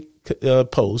constantly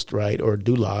post, right? Or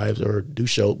do lives or do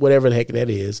show, whatever the heck that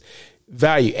is.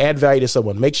 Value, add value to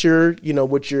someone. Make sure,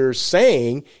 what you're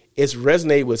saying is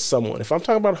resonate with someone. If I'm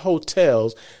talking about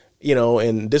hotels,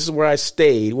 and this is where I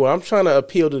stayed, well, I'm trying to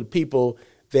appeal to the people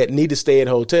that need to stay at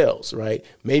hotels, right?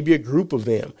 Maybe a group of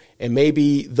them. And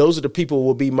maybe those are the people who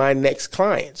will be my next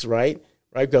clients, right?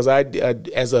 Because I,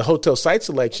 as a hotel site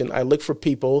selection, I look for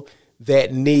people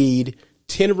that need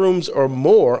 10 rooms or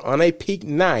more on a peak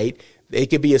night. It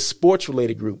could be a sports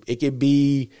related group. It could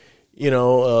be,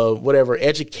 whatever,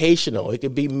 educational. It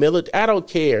could be military. I don't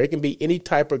care. It can be any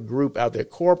type of group out there,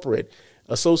 corporate,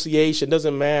 association,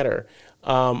 doesn't matter.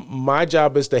 My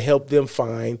job is to help them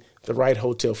find the right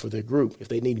hotel for their group. If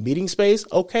they need meeting space,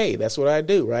 okay, that's what I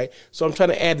do, right? So I'm trying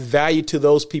to add value to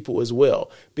those people as well,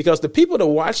 because the people that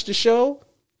watch the show,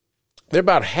 they're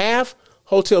about half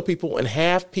hotel people and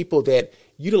half people that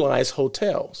utilize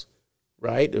hotels,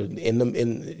 right?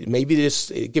 And maybe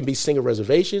it can be single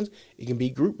reservations, it can be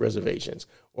group reservations,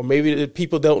 or maybe the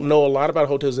people don't know a lot about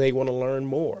hotels and they want to learn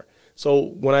more. So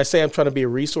when I say I'm trying to be a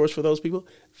resource for those people,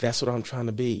 that's what I'm trying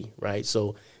to be, right?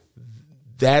 So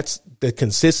that's the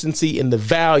consistency and the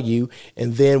value.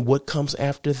 And then what comes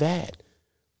after that?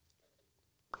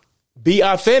 Be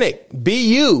authentic,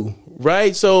 be you,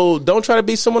 right? So don't try to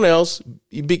be someone else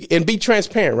and be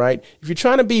transparent, right? If you're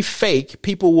trying to be fake,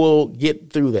 people will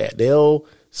get through that. They'll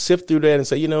sift through that and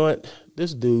say, you know what,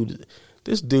 this dude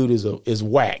is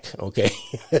whack. Okay.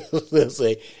 They'll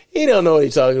say, he don't know what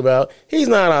he's talking about. He's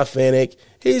not authentic.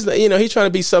 He's trying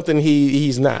to be something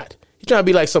he's not. He's trying to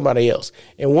be like somebody else.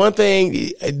 And one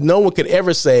thing no one could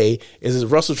ever say is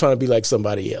Russell trying to be like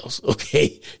somebody else.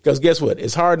 Okay. Because guess what?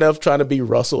 It's hard enough trying to be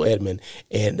Russell Edmond,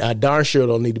 and I darn sure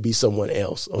don't need to be someone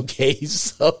else. Okay.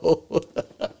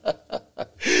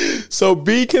 So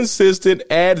be consistent,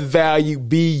 add value,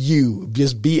 be you,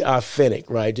 just be authentic,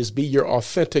 right? Just be your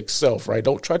authentic self, right?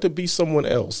 Don't try to be someone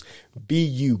else. Be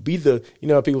you, be the,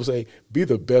 how people say, be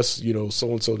the best,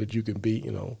 so-and-so that you can be,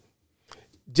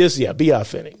 be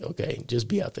authentic. Okay. Just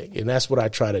be authentic. And that's what I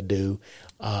try to do.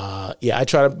 I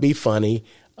try to be funny.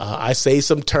 I say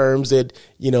some terms that,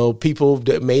 people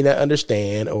that may not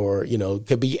understand or,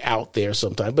 could be out there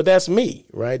sometimes, but that's me,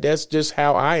 right? That's just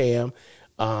how I am.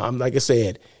 Like I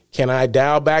said, can I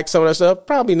dial back some of that stuff?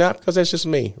 Probably not, because that's just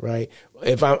me, right?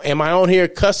 Am I on here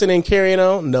cussing and carrying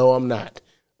on? No, I'm not.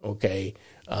 Okay.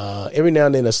 Every now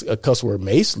and then a cuss word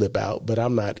may slip out, but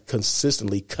I'm not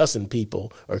consistently cussing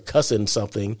people or cussing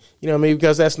something,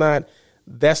 because that's not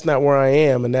where I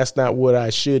am, and that's not what I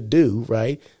should do,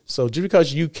 right? So just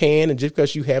because you can and just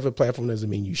because you have a platform doesn't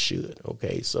mean you should.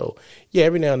 Okay. So yeah,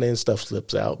 every now and then stuff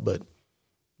slips out, but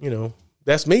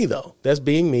that's me though. That's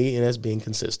being me, and that's being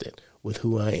consistent with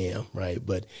who I am, right?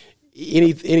 But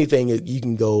anything you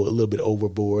can go a little bit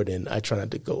overboard, and I try not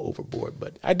to go overboard,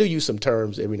 but I do use some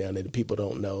terms every now and then that people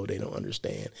don't know, they don't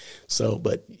understand. So,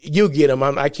 but you'll get them.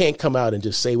 I can't come out and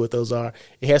just say what those are.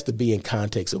 It has to be in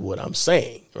context of what I'm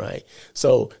saying, right?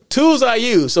 So tools I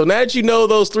use. So now that you know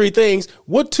those 3 things,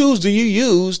 what tools do you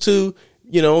use to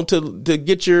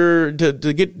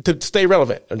stay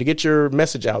relevant or to get your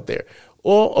message out there?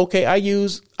 Well, okay, I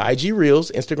use IG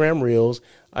Reels, Instagram Reels.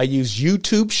 I use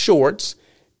YouTube Shorts,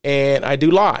 and I do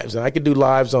lives. And I can do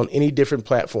lives on any different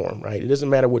platform, right? It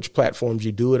doesn't matter which platforms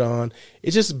you do it on.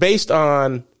 It's just based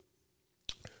on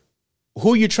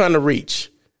who you're trying to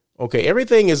reach. Okay,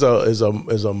 everything is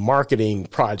a marketing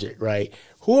project, right?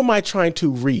 Who am I trying to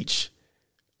reach?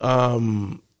 Are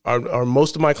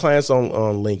most of my clients on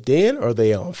LinkedIn? Are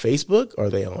they on Facebook? Are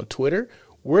they on Twitter?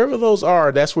 Wherever those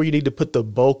are, that's where you need to put the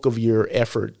bulk of your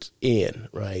effort in,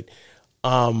 right?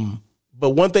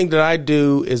 But one thing that I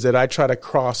do is that I try to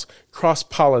cross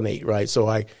pollinate, right? So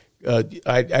I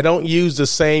don't use the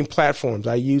same platforms.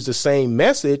 I use the same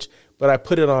message, but I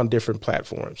put it on different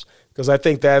platforms, because I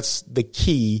think that's the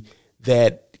key.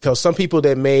 Because some people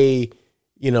that may,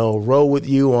 roll with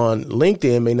you on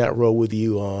LinkedIn may not roll with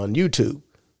you on YouTube,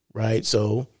 right?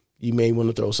 So you may want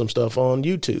to throw some stuff on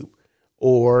YouTube.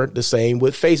 Or the same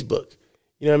with Facebook.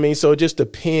 You know what I mean? So it just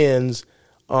depends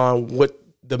on what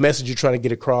the message you're trying to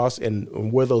get across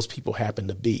and where those people happen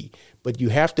to be. But you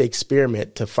have to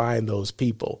experiment to find those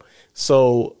people.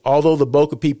 So although the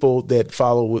bulk of people that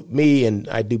follow with me and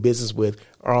I do business with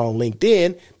are on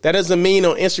LinkedIn, that doesn't mean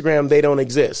on Instagram they don't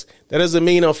exist. That doesn't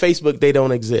mean on Facebook they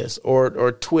don't exist,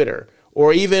 or Twitter,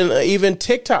 or even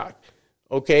TikTok.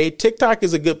 Okay, TikTok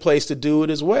is a good place to do it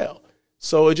as well.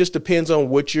 So it just depends on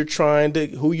who you're trying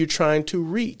to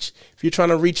reach. If you're trying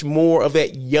to reach more of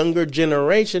that younger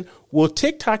generation, well,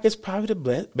 TikTok is probably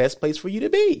the best place for you to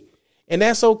be. And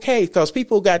that's okay, because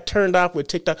people got turned off with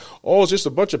TikTok. Oh, it's just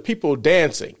a bunch of people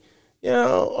dancing.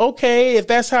 Okay, if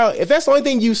that's the only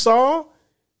thing you saw,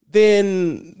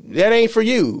 then that ain't for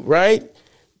you, right?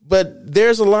 But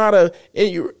there's a lot of,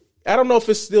 I don't know if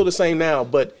it's still the same now,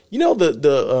 but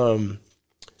the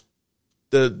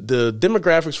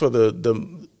demographics for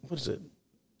what is it?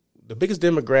 The biggest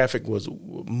demographic was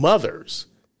mothers.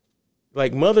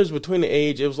 Like mothers between the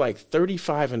age, it was like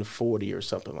 35 and 40 or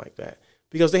something like that,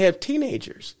 because they have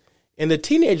teenagers, and the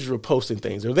teenagers were posting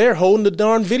things, or they're holding the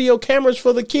darn video cameras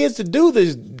for the kids to do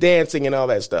this dancing and all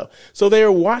that stuff. So they're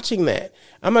watching that.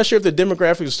 I'm not sure if the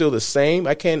demographics are still the same.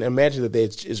 I can't imagine that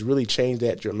it's really changed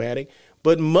that dramatic.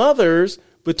 But mothers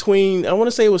between, I want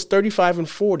to say it was 35 and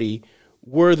 40,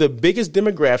 were the biggest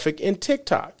demographic in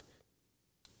TikTok.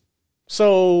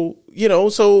 So,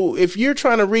 so if you're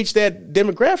trying to reach that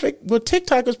demographic, well,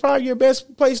 TikTok is probably your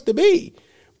best place to be.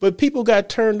 But people got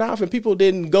turned off, and people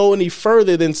didn't go any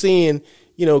further than seeing,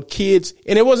 kids.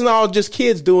 And it wasn't all just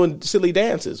kids doing silly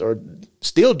dances or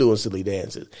still doing silly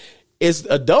dances. It's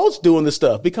adults doing the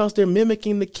stuff because they're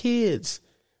mimicking the kids.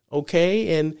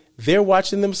 Okay. And they're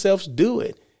watching themselves do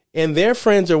it, and their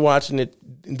friends are watching it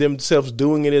themselves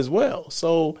doing it as well.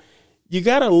 So you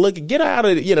got to get out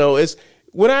of it. It's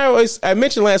when I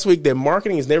mentioned last week that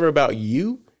marketing is never about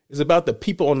you. It's about the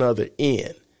people on the other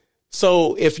end.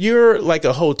 So if you're like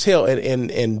a hotel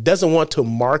and doesn't want to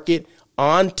market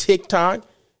on TikTok,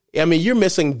 I mean, you're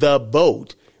missing the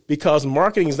boat, because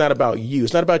marketing is not about you.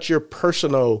 It's not about your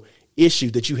personal issue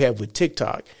that you have with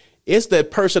TikTok. It's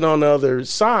that person on the other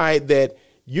side that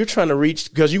you're trying to reach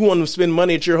because you want them to spend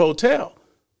money at your hotel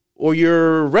or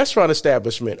your restaurant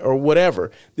establishment or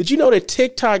whatever. Did you know that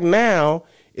TikTok now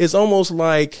is almost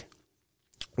like,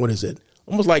 what is it?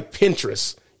 Almost like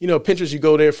Pinterest. Pinterest, you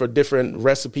go there for different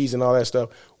recipes and all that stuff.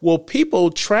 Well, people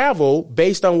travel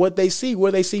based on what they see,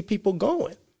 where they see people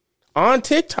going on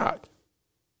TikTok.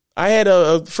 I had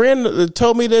a friend that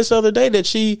told me this other day that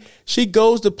she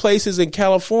goes to places in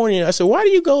California. I said, why do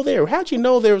you go there? How'd you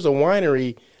know there was a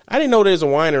winery? I didn't know there's a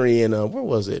winery in, where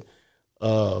was it?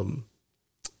 What's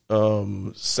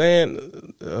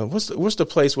the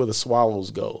place where the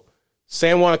swallows go?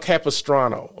 San Juan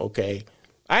Capistrano. Okay.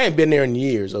 I ain't been there in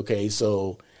years. Okay.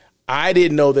 So I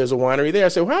didn't know there's a winery there. I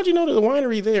said, well, how'd you know there's a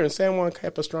winery there in San Juan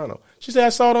Capistrano? She said, I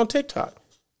saw it on TikTok.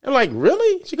 I'm like,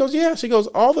 really? She goes, yeah. She goes,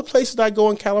 all the places I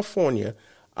go in California,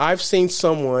 I've seen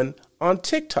someone on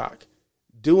TikTok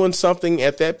doing something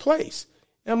at that place.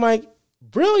 And I'm like,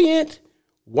 brilliant.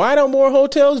 Why don't more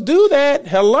hotels do that?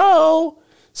 Hello.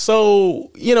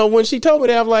 So, when she told me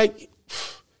that, I'm like,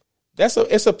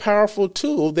 it's a powerful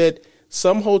tool that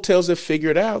some hotels have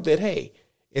figured out that, hey,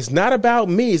 it's not about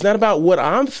me. It's not about what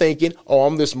I'm thinking. Oh,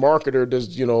 I'm this marketer.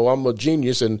 I'm a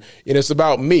genius and it's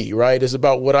about me, right? It's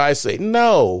about what I say.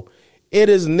 No, it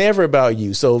is never about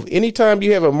you. So anytime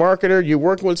you have a marketer, you're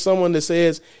working with someone that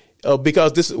says, why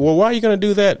are you going to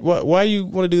do that? Why do you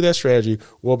want to do that strategy?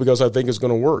 Well, because I think it's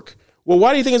going to work. Well,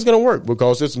 why do you think it's going to work?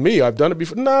 Because it's me. I've done it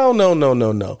before. No.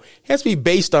 It has to be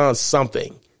based on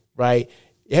something, right?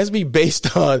 It has to be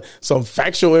based on some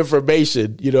factual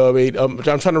information. You know what I mean? I'm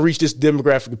trying to reach this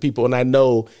demographic of people, and I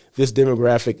know this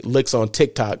demographic looks on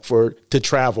TikTok to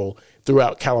travel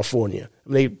throughout California. I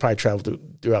mean, they probably travel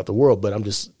throughout the world, but I'm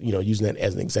just, using that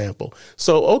as an example.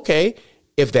 So, okay,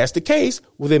 if that's the case,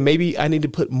 well, then maybe I need to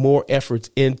put more efforts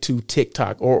into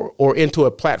TikTok or into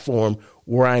a platform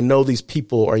where I know these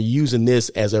people are using this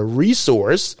as a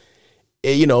resource,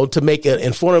 to make an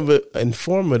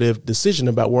informative decision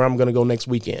about where I'm going to go next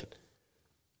weekend.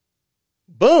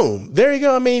 Boom. There you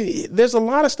go. I mean, there's a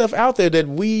lot of stuff out there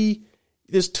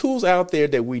there's tools out there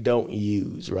that we don't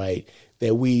use, right?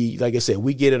 That like I said,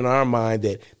 we get in our mind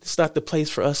that it's not the place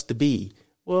for us to be.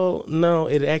 Well, no,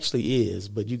 it actually is,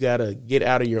 but you got to get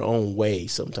out of your own way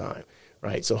sometime,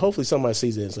 right? So hopefully somebody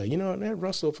sees it and say, that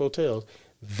Russell of Hotels,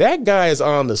 that guy is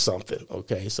on to something.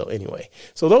 Okay. So anyway,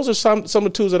 those are some of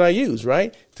the tools that I use,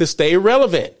 right? To stay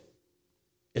relevant.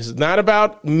 It's not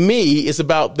about me. It's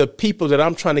about the people that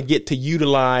I'm trying to get to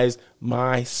utilize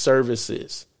my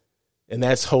services. And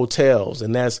that's hotels,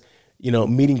 and that's,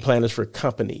 meeting planners for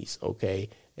companies.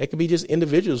 Okay. It could be just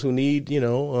individuals who need,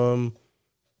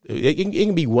 it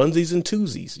can be onesies and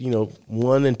twosies,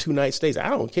 1 and 2 night stays. I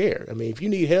don't care. I mean, if you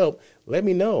need help, let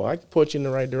me know. I can point you in the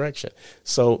right direction.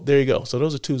 So there you go. So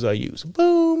those are tools I use.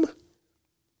 Boom.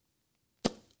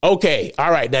 Okay.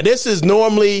 All right. Now this is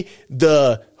normally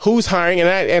the who's hiring,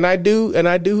 and I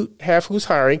do have who's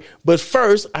hiring. But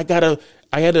first, I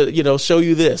had to show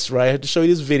you this, right? I had to show you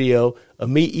this video of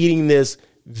me eating this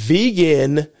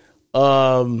vegan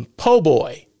po'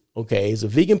 boy. Okay, it's a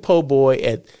vegan po' boy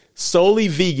at Solely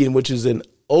Vegan, which is in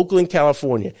Oakland,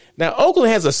 California. Now,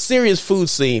 Oakland has a serious food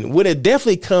scene when it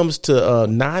definitely comes to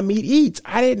non-meat eats.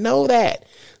 I didn't know that.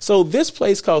 So this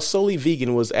place called Solely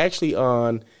Vegan was actually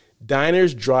on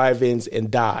Diners, Drive-Ins,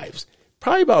 and Dives.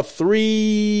 Probably about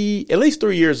at least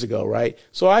 3 years ago, right?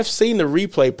 So I've seen the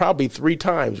replay probably 3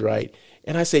 times, right?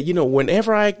 And I said,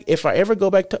 if I ever go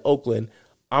back to Oakland,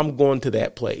 I'm going to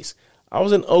that place. I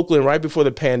was in Oakland right before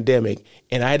the pandemic,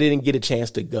 and I didn't get a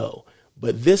chance to go.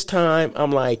 But this time,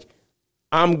 I'm like,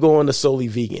 I'm going to Solely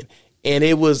Vegan. And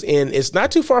it's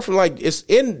not too far from, it's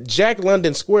in Jack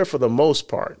London Square for the most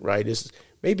part, right? It's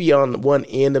maybe on one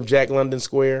end of Jack London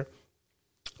Square.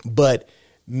 But,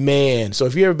 man, so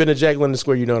if you've ever been to Jack London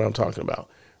Square, you know what I'm talking about,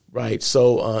 right?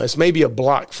 So it's maybe a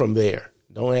block from there.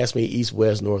 Don't ask me east,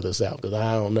 west, north, or south, because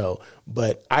I don't know.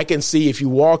 But I can see, if you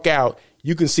walk out,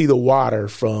 you can see the water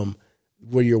from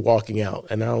where you're walking out.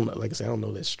 And I don't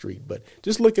know that street, but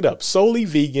just look it up. Solely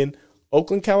Vegan,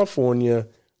 Oakland, California.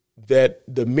 That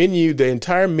the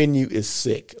entire menu is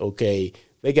sick. Okay.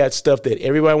 They got stuff that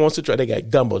everybody wants to try. They got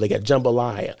gumbo. They got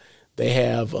jambalaya. They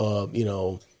have,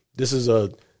 this is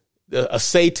a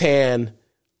seitan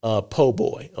po'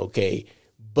 boy. Okay.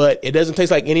 But it doesn't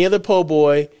taste like any other po'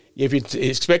 boy. If you're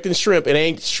expecting shrimp, it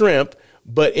ain't shrimp,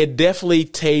 but it definitely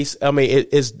tastes,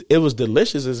 it was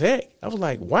delicious as heck. I was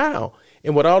like, wow.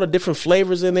 And with all the different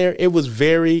flavors in there, it was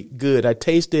very good. I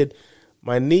tasted,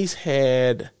 my niece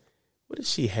had, what did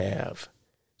she have?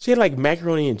 She had like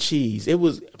macaroni and cheese. It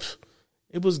was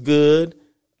good.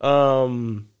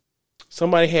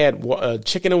 Somebody had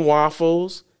chicken and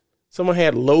waffles. Someone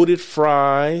had loaded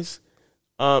fries.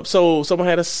 So someone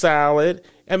had a salad.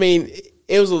 I mean,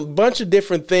 it was a bunch of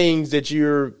different things that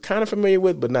you're kind of familiar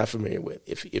with, but not familiar with,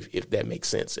 if that makes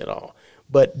sense at all.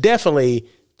 But definitely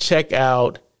check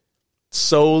out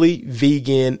Solely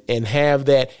Vegan and have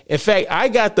that. In fact, I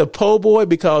got the po' boy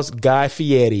because Guy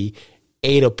Fieri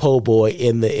ate a po' boy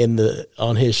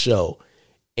on his show.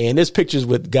 And there's pictures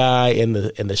with Guy and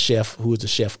the chef, who is the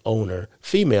chef owner,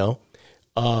 female,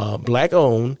 black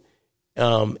owned,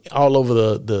 all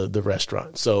over the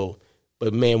restaurant. So,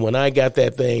 but man, when I got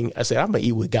that thing, I said, I'm going to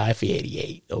eat what Guy Fieri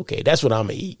ate. Okay, that's what I'm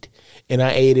going to eat. And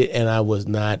I ate it, and I was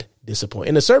not disappointed.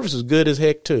 And the service was good as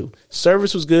heck, too.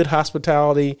 Service was good,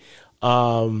 hospitality.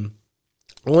 Only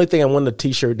thing I wanted a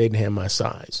T-shirt, they didn't have my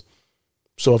size.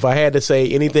 So if I had to say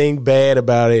anything bad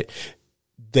about it,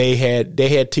 they had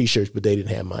T-shirts, but they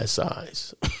didn't have my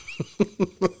size.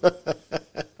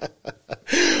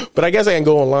 But I guess I can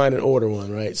go online and order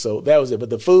one, right? So that was it.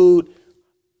 But the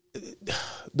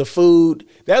food,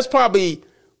 that's probably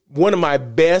one of my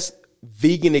best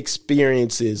vegan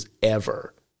experiences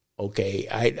ever. Okay.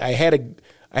 I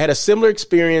had a similar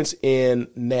experience in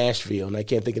Nashville, and I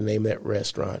can't think of the name of that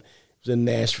restaurant. It was in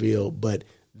Nashville, but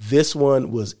this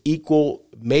one was equal,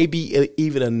 maybe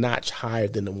even a notch higher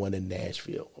than the one in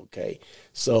Nashville. Okay.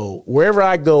 So wherever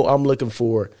I go, I'm looking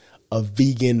for a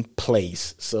vegan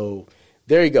place. So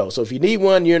there you go. So if you need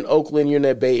one, you're in Oakland, you're in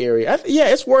that Bay Area.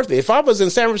 It's worth it. If I was in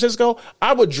San Francisco,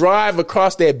 I would drive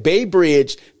across that Bay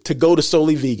Bridge to go to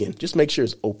Solely Vegan. Just make sure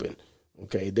it's open.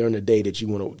 Okay. During the day that you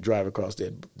want to drive across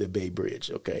the Bay Bridge.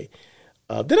 Okay.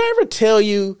 Did I ever tell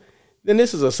you, then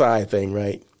this is a side thing,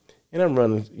 right? And I'm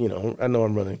running, I know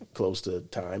I'm running close to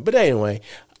time. But anyway,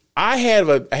 I had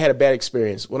a bad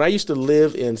experience. When I used to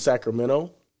live in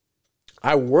Sacramento,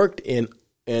 I worked in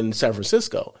San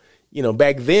Francisco.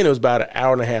 Back then it was about an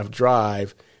hour and a half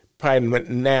drive. Probably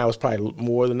now it's probably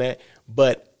more than that.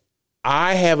 But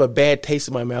I have a bad taste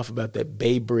in my mouth about that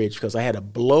Bay Bridge because I had a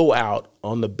blowout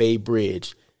on the Bay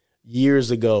Bridge years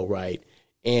ago, right?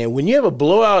 And when you have a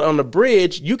blowout on the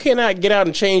bridge, you cannot get out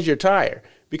and change your tire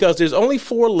because there's only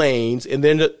 4 lanes and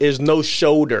then there's no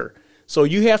shoulder. So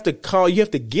you have to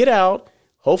get out.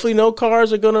 Hopefully no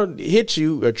cars are going to hit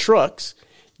you or trucks.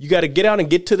 You got to get out and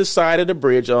get to the side of the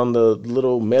bridge on the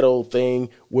little metal thing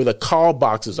where the call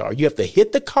boxes are. You have to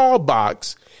hit the call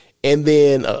box, and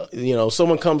then,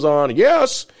 someone comes on,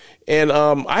 yes, and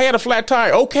I had a flat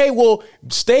tire. Okay, well,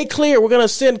 stay clear. We're going to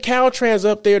send Caltrans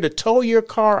up there to tow your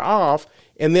car off,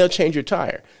 and they'll change your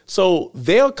tire. So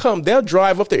they'll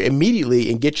drive up there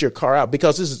immediately and get your car out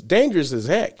because this is dangerous as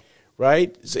heck,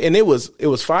 right? And it was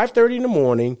 5:30 in the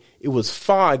morning. It was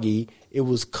foggy. It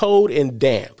was cold and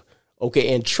damp.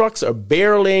 Okay, and trucks are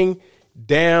barreling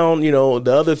down,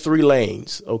 the other 3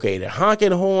 lanes. Okay, they're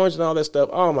honking horns and all that stuff.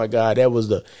 Oh my God,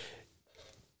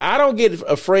 I don't get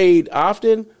afraid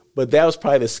often, but that was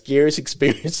probably the scariest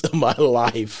experience of my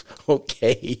life.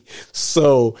 Okay,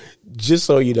 so just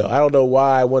so you know, I don't know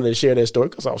why I wanted to share that story,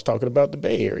 because I was talking about the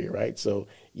Bay Area, right? So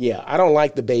yeah, I don't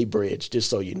like the Bay Bridge,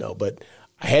 just so you know, but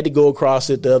I had to go across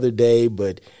it the other day,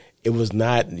 but it was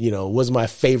not, it wasn't my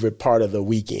favorite part of the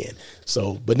weekend.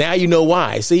 So, but now you know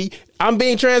why. See, I'm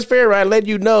being transparent, right? I let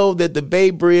you know that the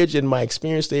Bay Bridge and my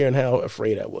experience there and how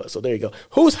afraid I was. So there you go.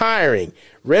 Who's hiring?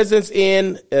 Residence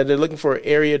Inn, they're looking for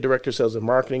area director of sales and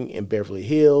marketing in Beverly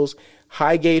Hills.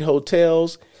 Highgate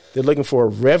Hotels, they're looking for a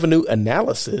revenue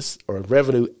analysis or a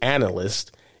revenue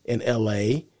analyst in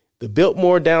LA. The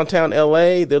Biltmore downtown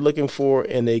LA, they're looking for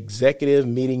an executive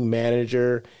meeting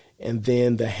manager. And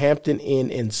then the Hampton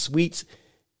Inn and Suites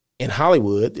in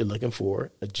Hollywood, they're looking for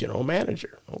a general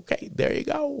manager. Okay, there you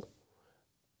go.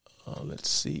 Let's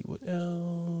see what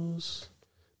else.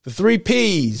 The 3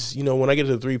 Ps. When I get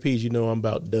to the 3 Ps, I'm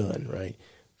about done, right?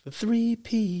 The 3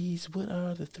 Ps. What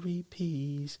are the 3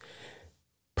 Ps?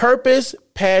 Purpose,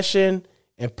 passion,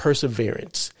 and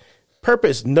perseverance.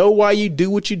 Purpose. Know why you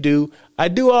do what you do. I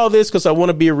do all this because I want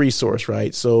to be a resource,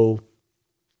 right? So,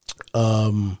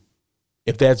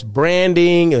 if that's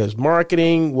branding, if it's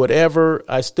marketing, whatever,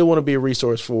 I still want to be a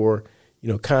resource for,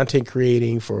 content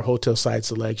creating, for hotel site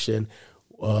selection,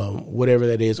 whatever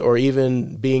that is, or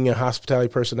even being a hospitality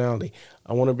personality.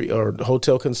 I want to be, or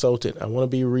hotel consultant. I want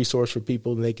to be a resource for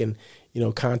people, and they can,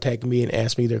 contact me and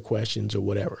ask me their questions or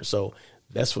whatever. So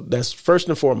that's first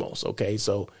and foremost. Okay.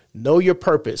 So know your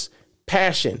purpose,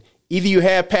 passion. Either you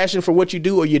have passion for what you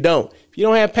do or you don't. If you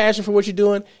don't have passion for what you're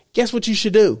doing, guess what you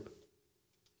should do?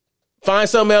 Find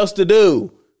something else to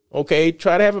do. Okay.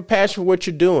 Try to have a passion for what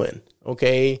you're doing.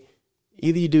 Okay.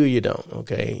 Either you do or you don't.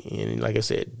 Okay. And like I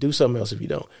said, do something else if you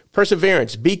don't.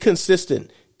 Perseverance. Be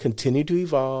consistent. Continue to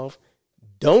evolve.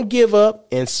 Don't give up,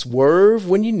 and swerve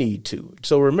when you need to.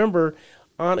 So remember,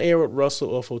 on air with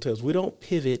Russell of Hotels, we don't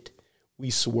pivot. We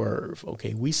swerve.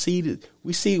 Okay. We see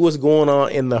what's going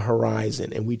on in the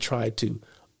horizon, and we try to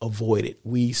avoid it.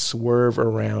 We swerve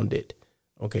around it.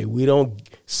 Okay, we don't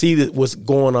see what's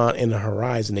going on in the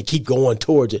horizon and keep going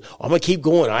towards it. I'm gonna keep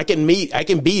going. I can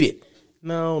beat it.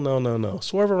 No.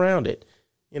 Swerve around it,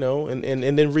 and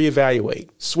then reevaluate.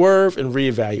 Swerve and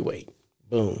reevaluate.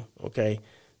 Boom. Okay.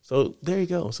 So there you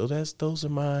go. So those are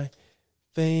my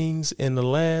things. And the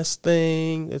last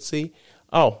thing, let's see.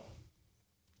 Oh,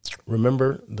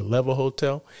 remember the Level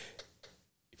Hotel.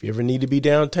 If you ever need to be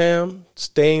downtown,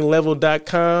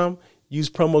 stayinglevel.com.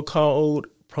 Use promo code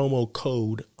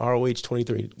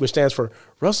ROH23, which stands for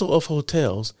Russell of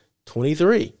Hotels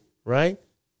 23, right?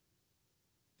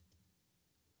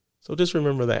 So just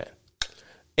remember that.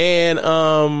 And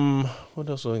what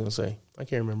else was I going to say? I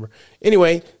can't remember.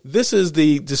 Anyway, this is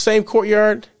the same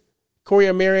Courtyard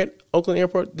Marriott, Oakland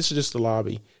Airport. This is just the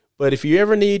lobby. But if you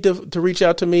ever need to reach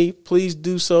out to me, please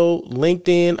do so.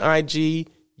 LinkedIn, IG,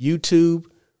 YouTube,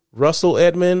 Russell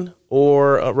Edmond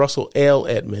or Russell L.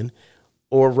 Edmond,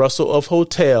 or Russell of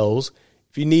Hotels.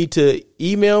 If you need to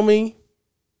email me,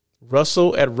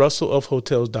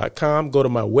 russell@russellofhotels.com. Go to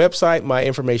my website. My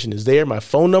information is there. My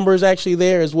phone number is actually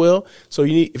there as well. So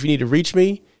if you need to reach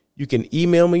me, you can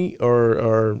email me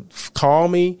or call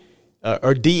me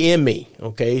or DM me.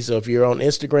 Okay. So if you're on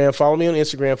Instagram, follow me on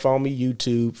Instagram, follow me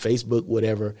YouTube, Facebook,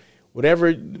 whatever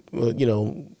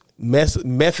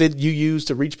method you use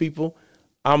to reach people,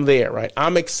 I'm there, right?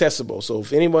 I'm accessible. So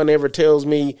if anyone ever tells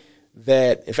me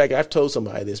that, in fact, I've told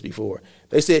somebody this before.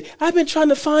 They said, I've been trying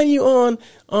to find you on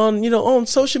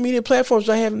social media platforms.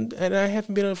 I haven't been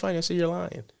able to find you. I said, you're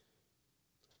lying.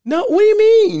 No, what do you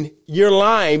mean? You're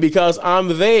lying because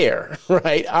I'm there,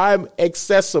 right? I'm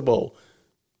accessible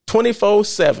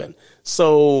 24/7.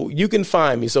 So you can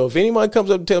find me. So if anyone comes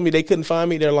up and tells me they couldn't find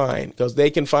me, they're lying, because they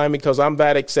can find me because I'm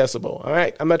that accessible. All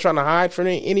right. I'm not trying to hide from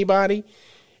anybody.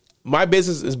 My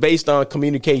business is based on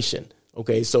communication.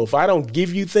 Okay, so if I don't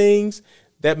give you things,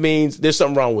 that means there's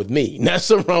something wrong with me. Not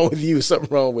something wrong with you, something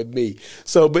wrong with me.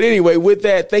 So, but anyway, with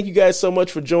that, thank you guys so much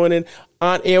for joining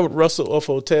On Air with Russell of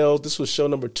Hotels. This was show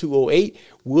number 208.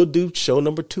 We'll do show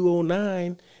number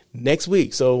 209 next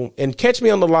week. So, and catch me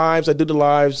on the lives. I do the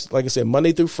lives, like I said,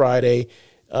 Monday through Friday.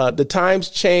 The times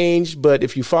change, but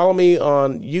if you follow me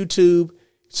on YouTube,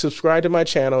 subscribe to my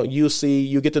channel,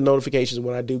 you'll get the notifications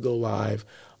when I do go live.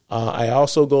 I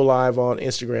also go live on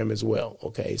Instagram as well.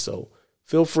 Okay, so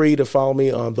feel free to follow me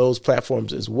on those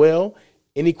platforms as well.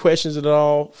 Any questions at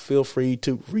all, feel free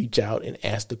to reach out and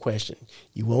ask the question.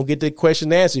 You won't get the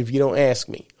question answered if you don't ask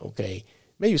me, okay?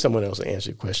 Maybe someone else will answer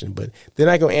your question, but they're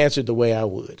not going to answer it the way I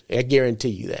would. I guarantee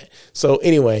you that. So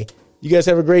anyway, you guys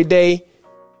have a great day.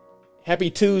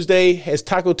 Happy Tuesday. It's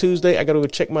Taco Tuesday. I got to go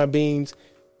check my beans,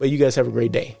 but you guys have a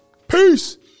great day.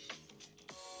 Peace.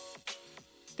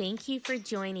 Thank you for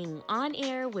joining On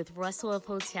Air with Russell of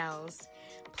Hotels.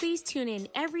 Please tune in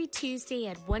every Tuesday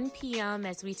at 1 p.m.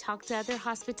 as we talk to other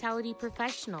hospitality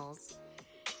professionals.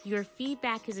 Your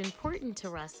feedback is important to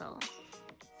Russell.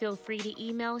 Feel free to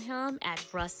email him at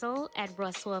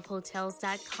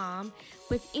russell@russellofhotels.com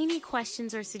with any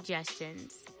questions or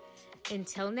suggestions.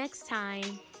 Until next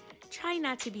time, try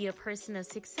not to be a person of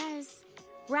success,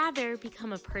 rather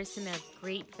become a person of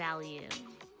great value.